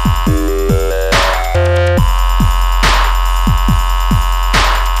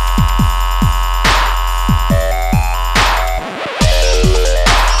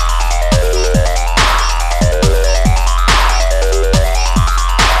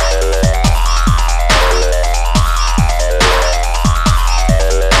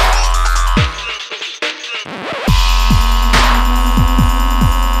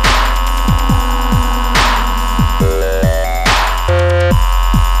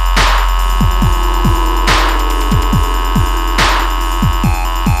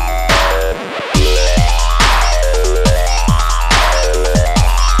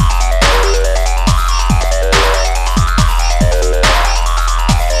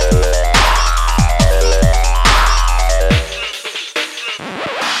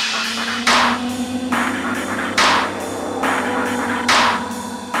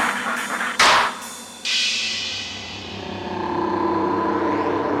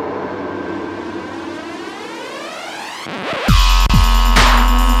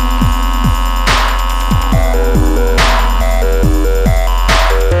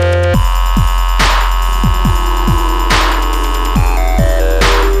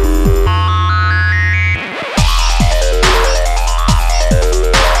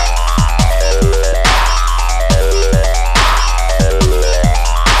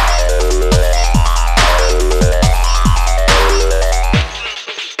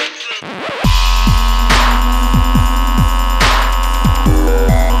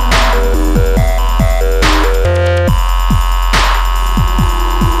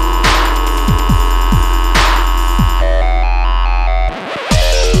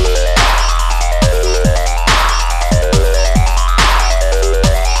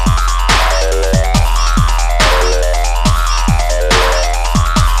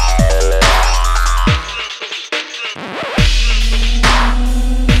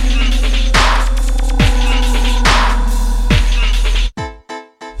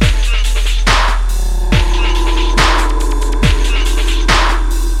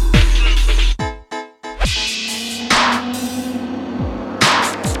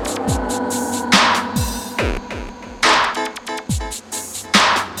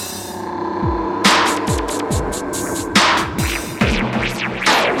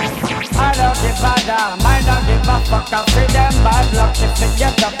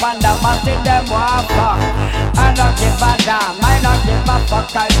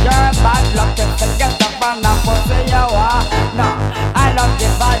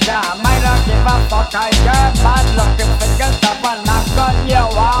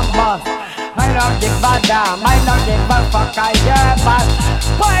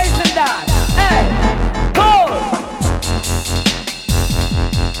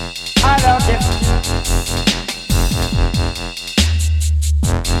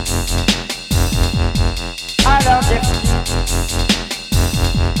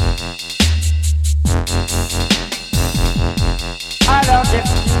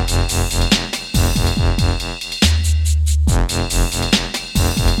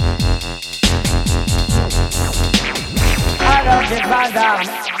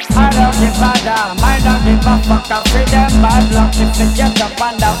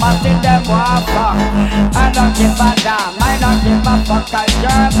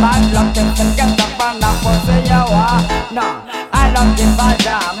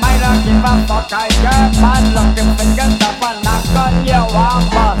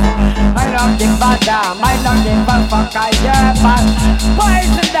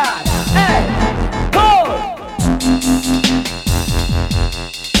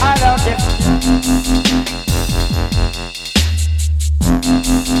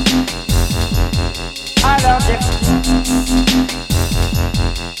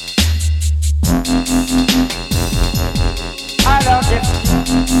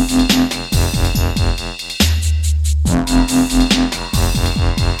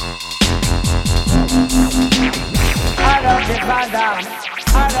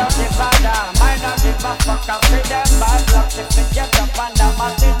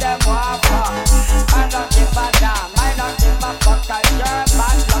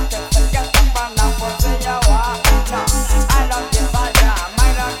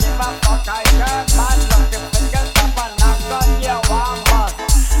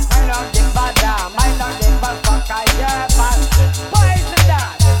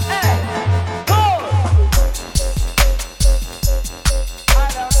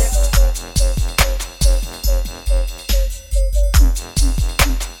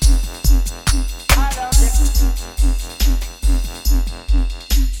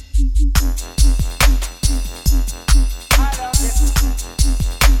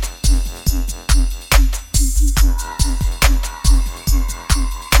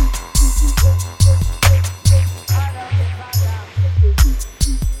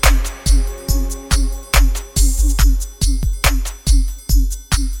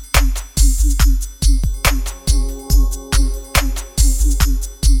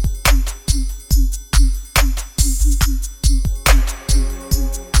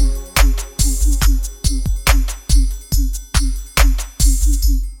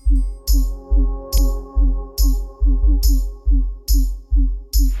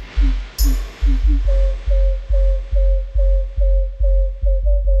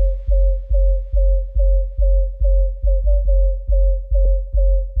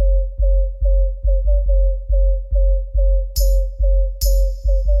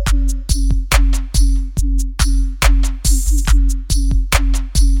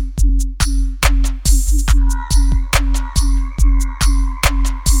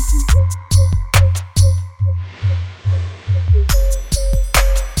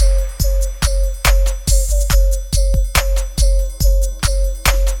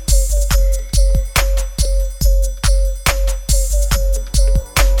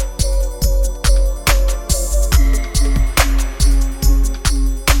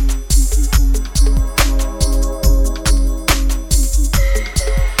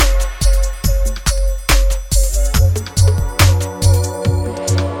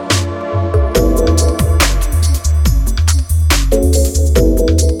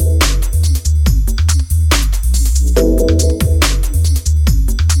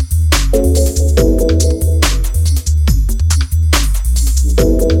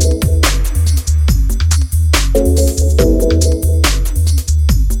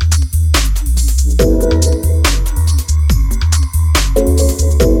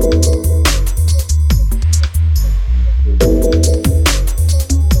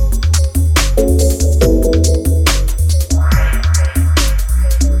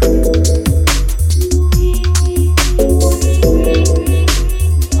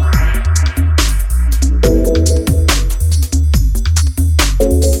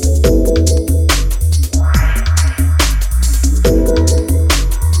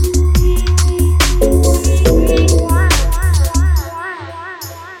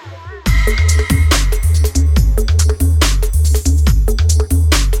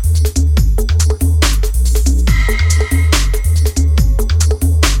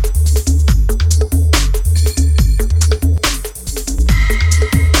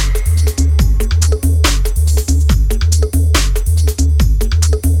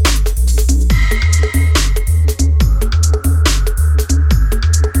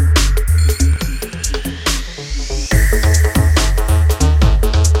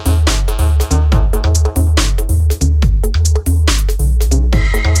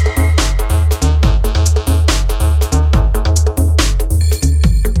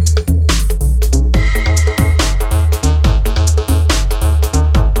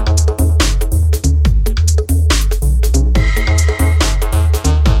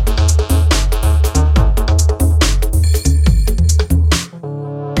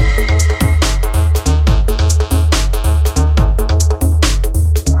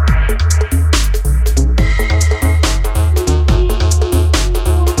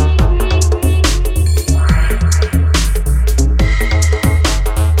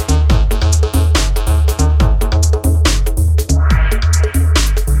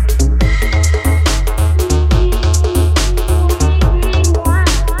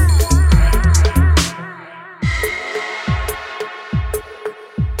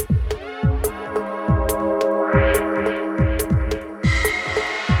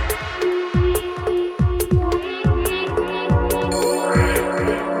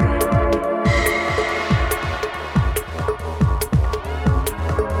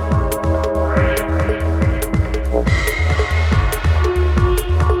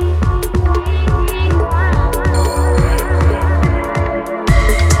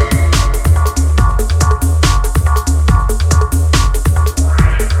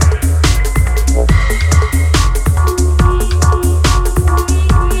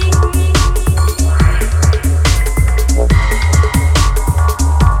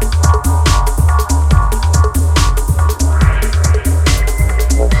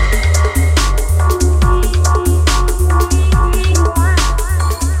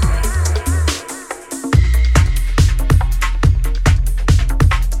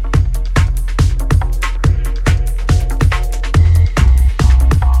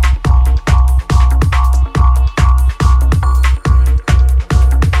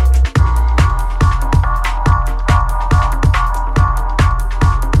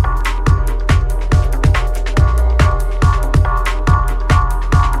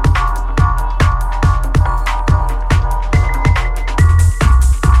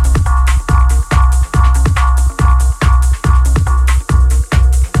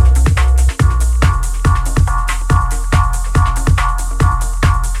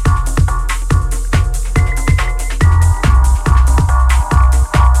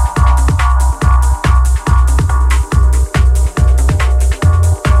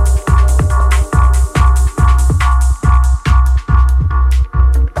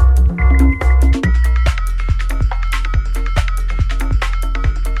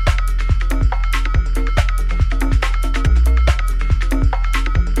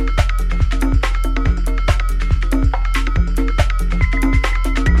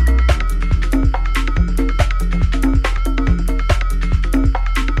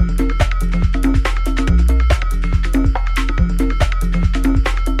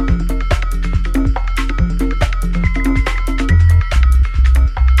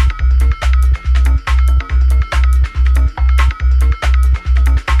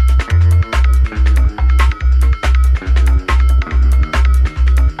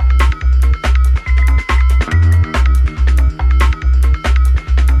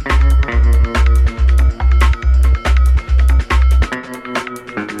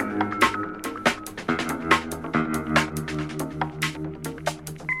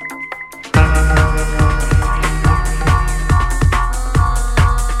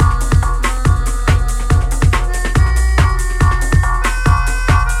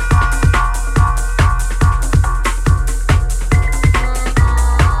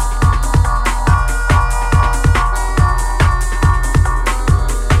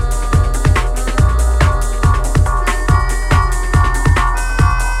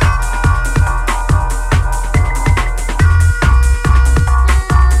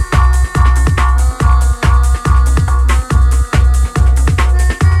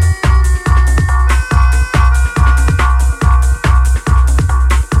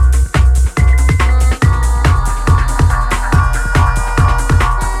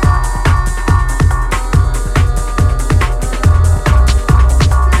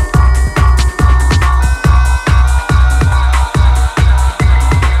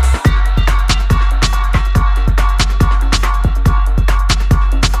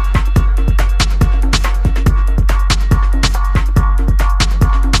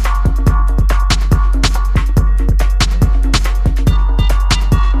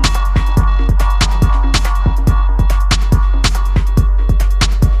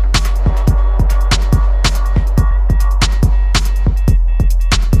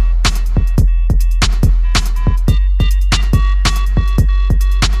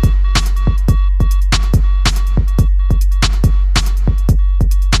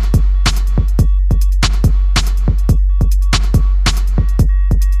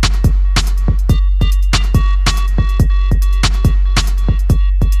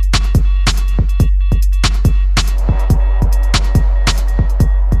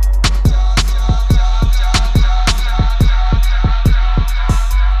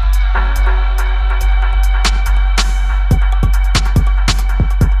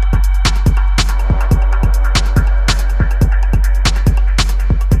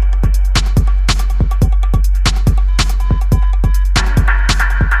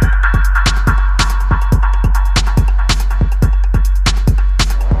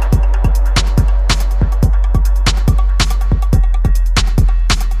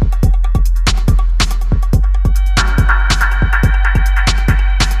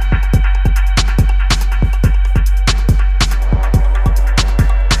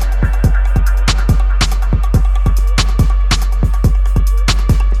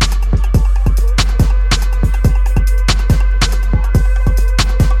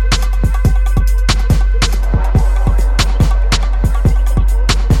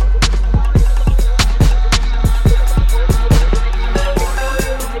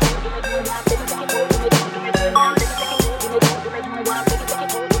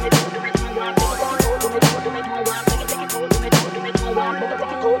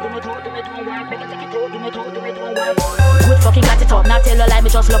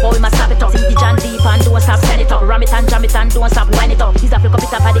 just love how we must stop it up. Sing the John deep and don't stop, send it up. Ram it and jam it and don't stop, wind it up. He's a flick up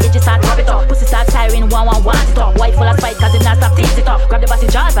it up at the edges, start rub it up. Pussy start tiring, want it up. White full of spite cause it not stop, tease it up. Grab the bossy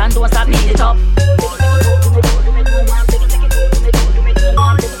jaws and don't stop, beat it up.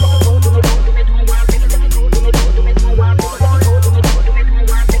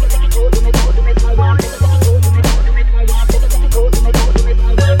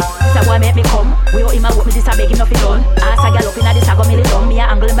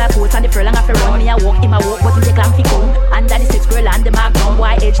 And the furlong have to run. Me a walk, him a walk, but he take long fi come. Under the 6 girl and the mark down.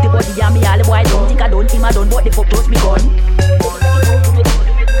 Boy edge the body and me all the boy don't think I don't. Him a done, but the fuck close me gun.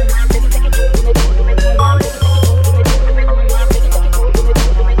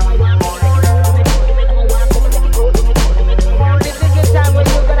 This is the time when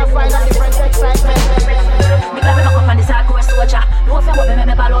you're gonna find a different excitement. Me glad me back up on this hardcore soldier. No fi what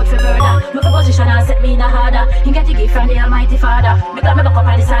me ball out fi murder. No fi position and set me in a harder. He get the gift from the Almighty Father. Me glad me back up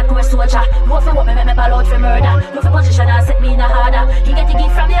on this hardcore soldier. No fi what me ball out fi murder. No fi position and set me in a harder. He get the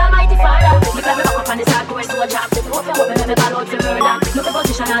gift from the Almighty Father. Me glad me back up on this hardcore soldier. No fi what me ball out fi murder. No fi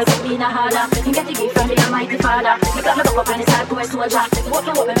position and set me in a harder. He get the gift from the Almighty Father. Me glad me back up on this hardcore soldier. No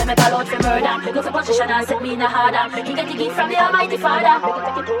fi what me ball out fi murder. No fi position and set me in a harder. He get the gift from the Almighty Father.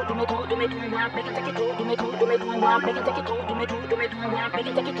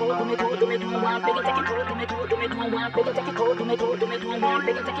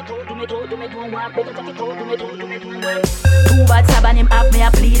 Too bad stab and him have me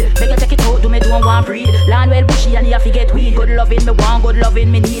a bleed. Make you take it out, do me don't want breed. Land well bushy and he have to get weed. Good loving me want, good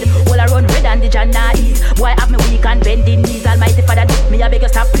loving me need. All I run red and the Jannah ease. Boy have me weak and bending knees. Almighty Father do me a beg you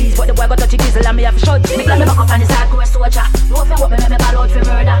stop please. But the boy got touchy grizzle and me have to shout. Me glad me back up on this hardcore soldier. No fi what me ball out fi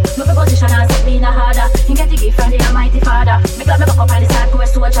murder. No fi position and set me in a harder. He get the gift from the Almighty Father. Me glad me back up on this hardcore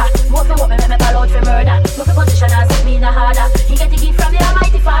soldier. No fi what me ball out fi murder. No fi position and set me in a harder. He get the gift from the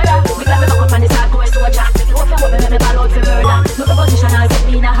Almighty Father. Me glad me back up on this hardcore soldier. No fi what me ball out fi murder. No fi position and set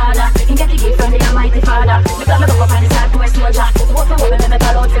me in a harder. He get the gift from the Almighty Father. Me glad me back up on this hardcore soldier. No fi what me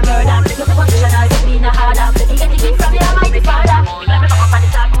ball out fi murder. No fi position and set me in a harder. He get the gift from the Almighty Father. Me glad me back up on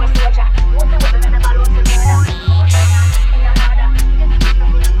this hardcore soldier. No fi what me ball out fi murder.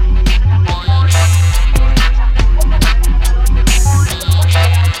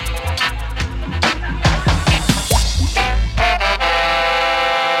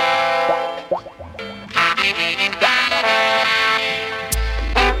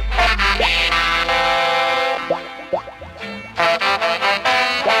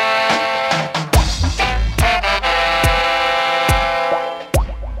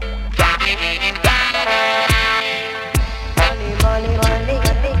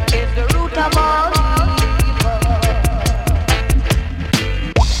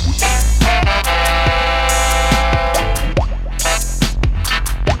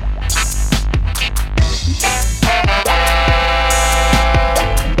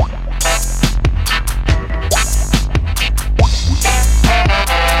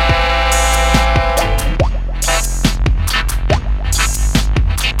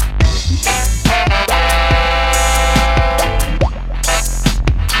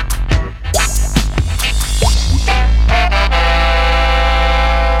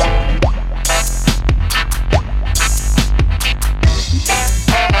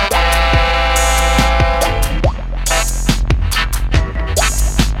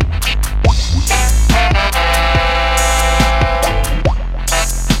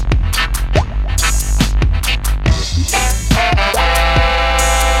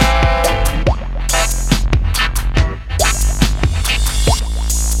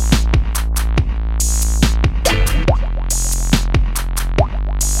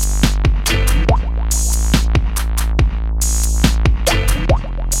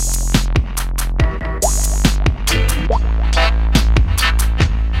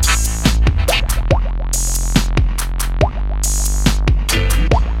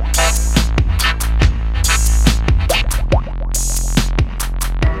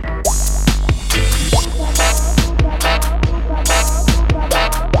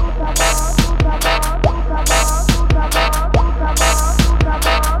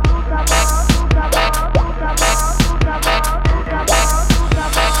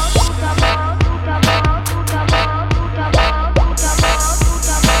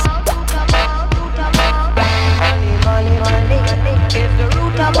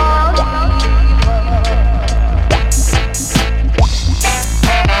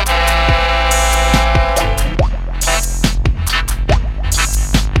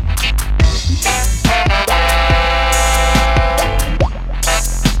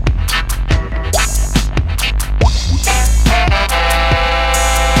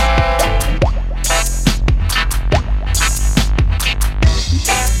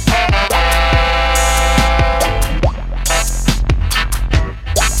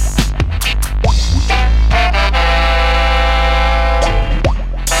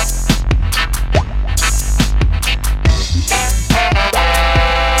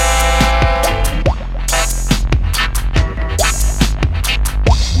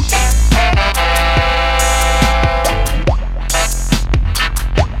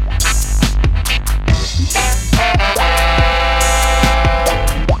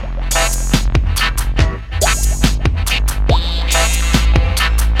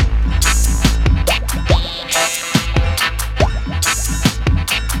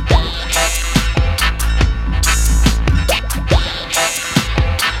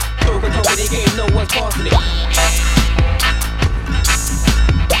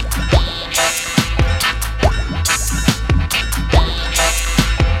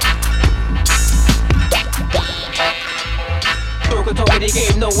 the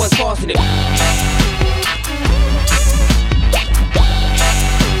game, no one's passing it.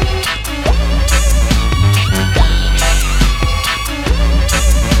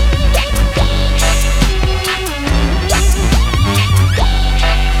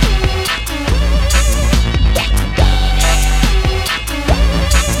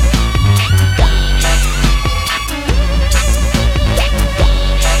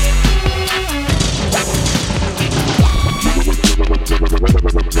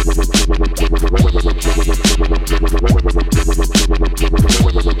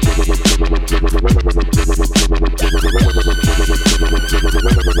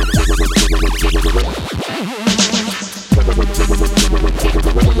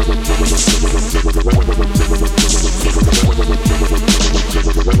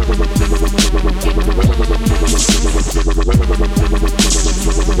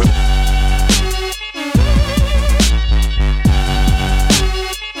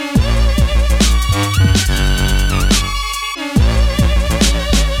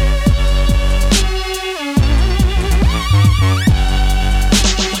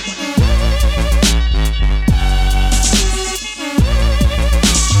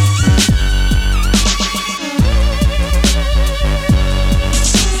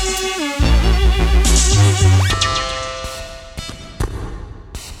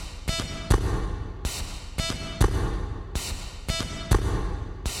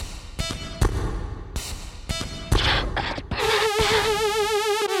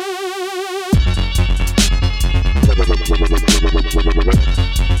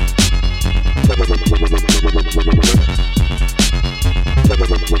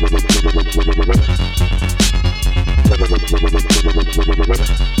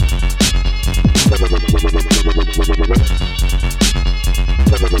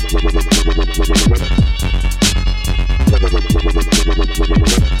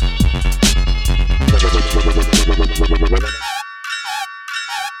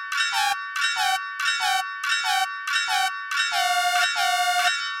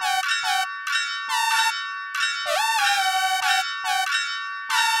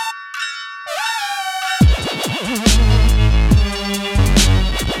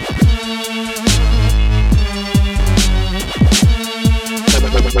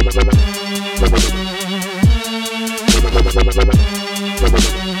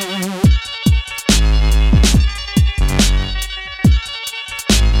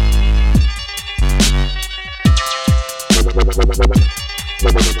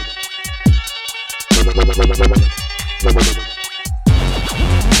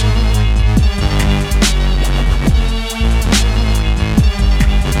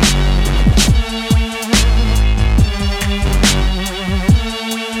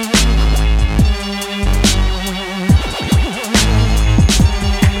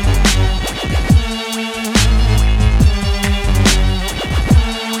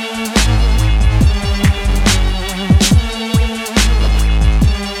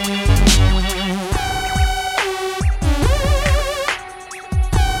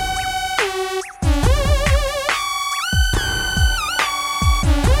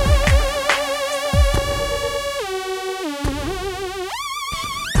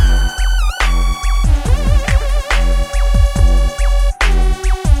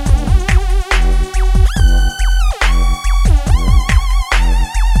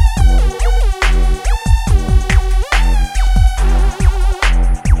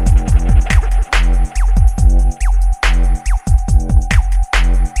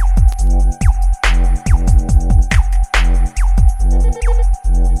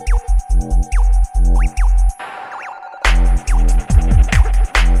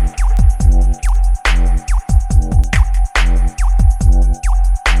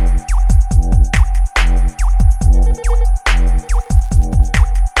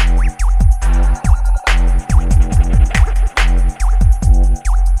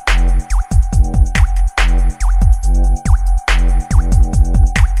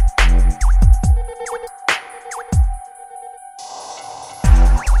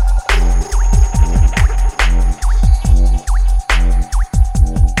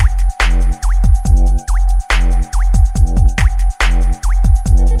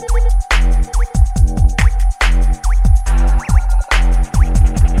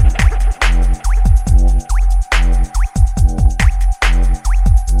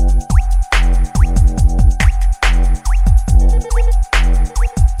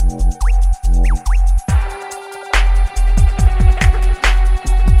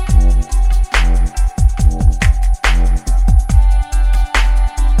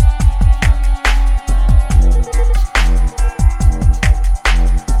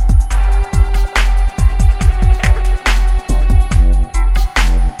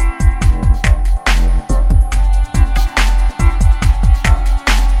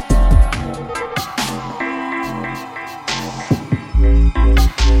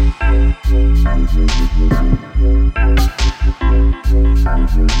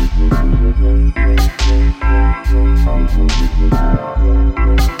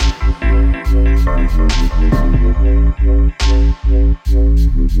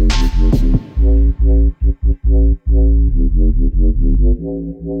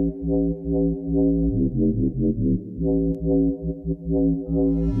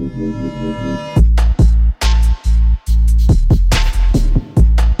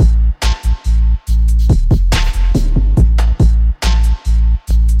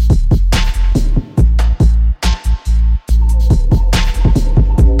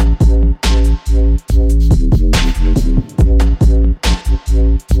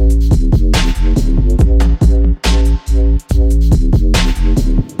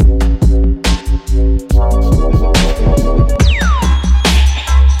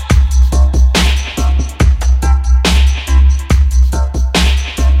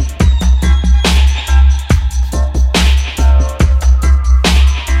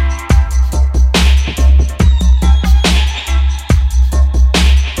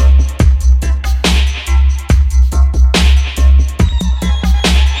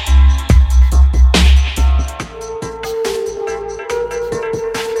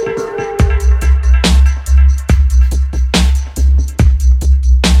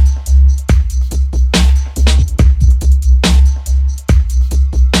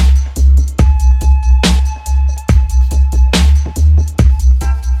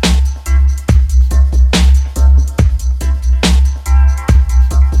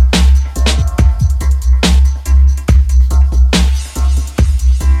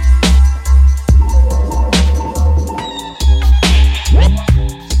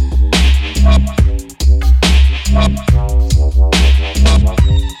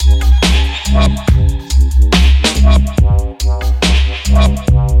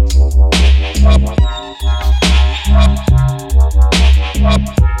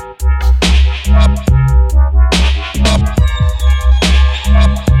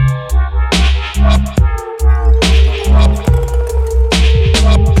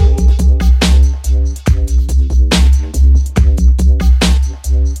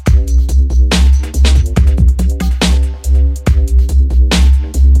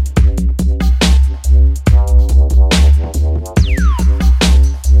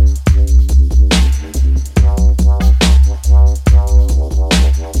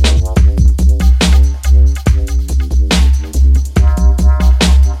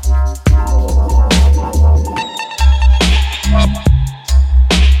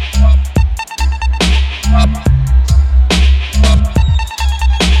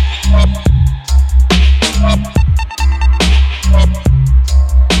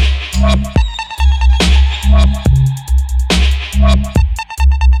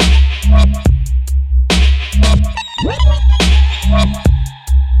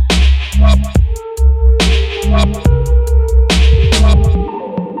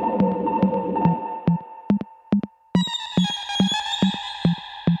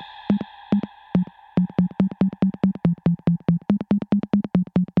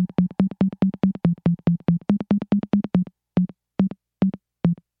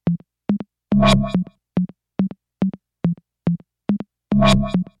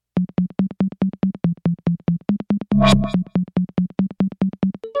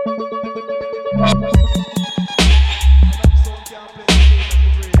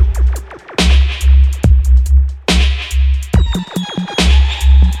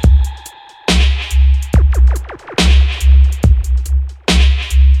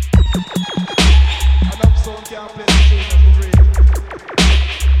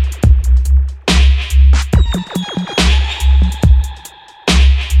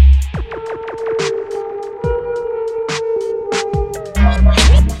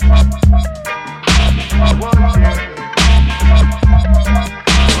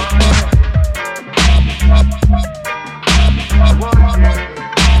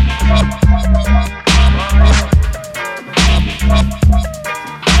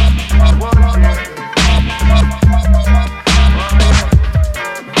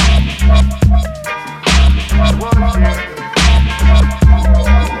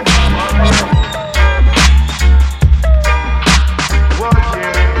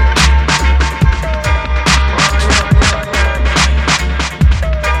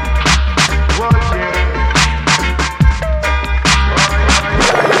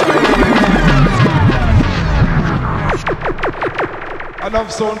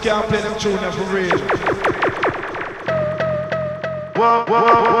 Enough sound can't play them tune for real. Whoa, whoa,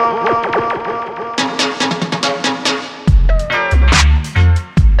 whoa, whoa, whoa.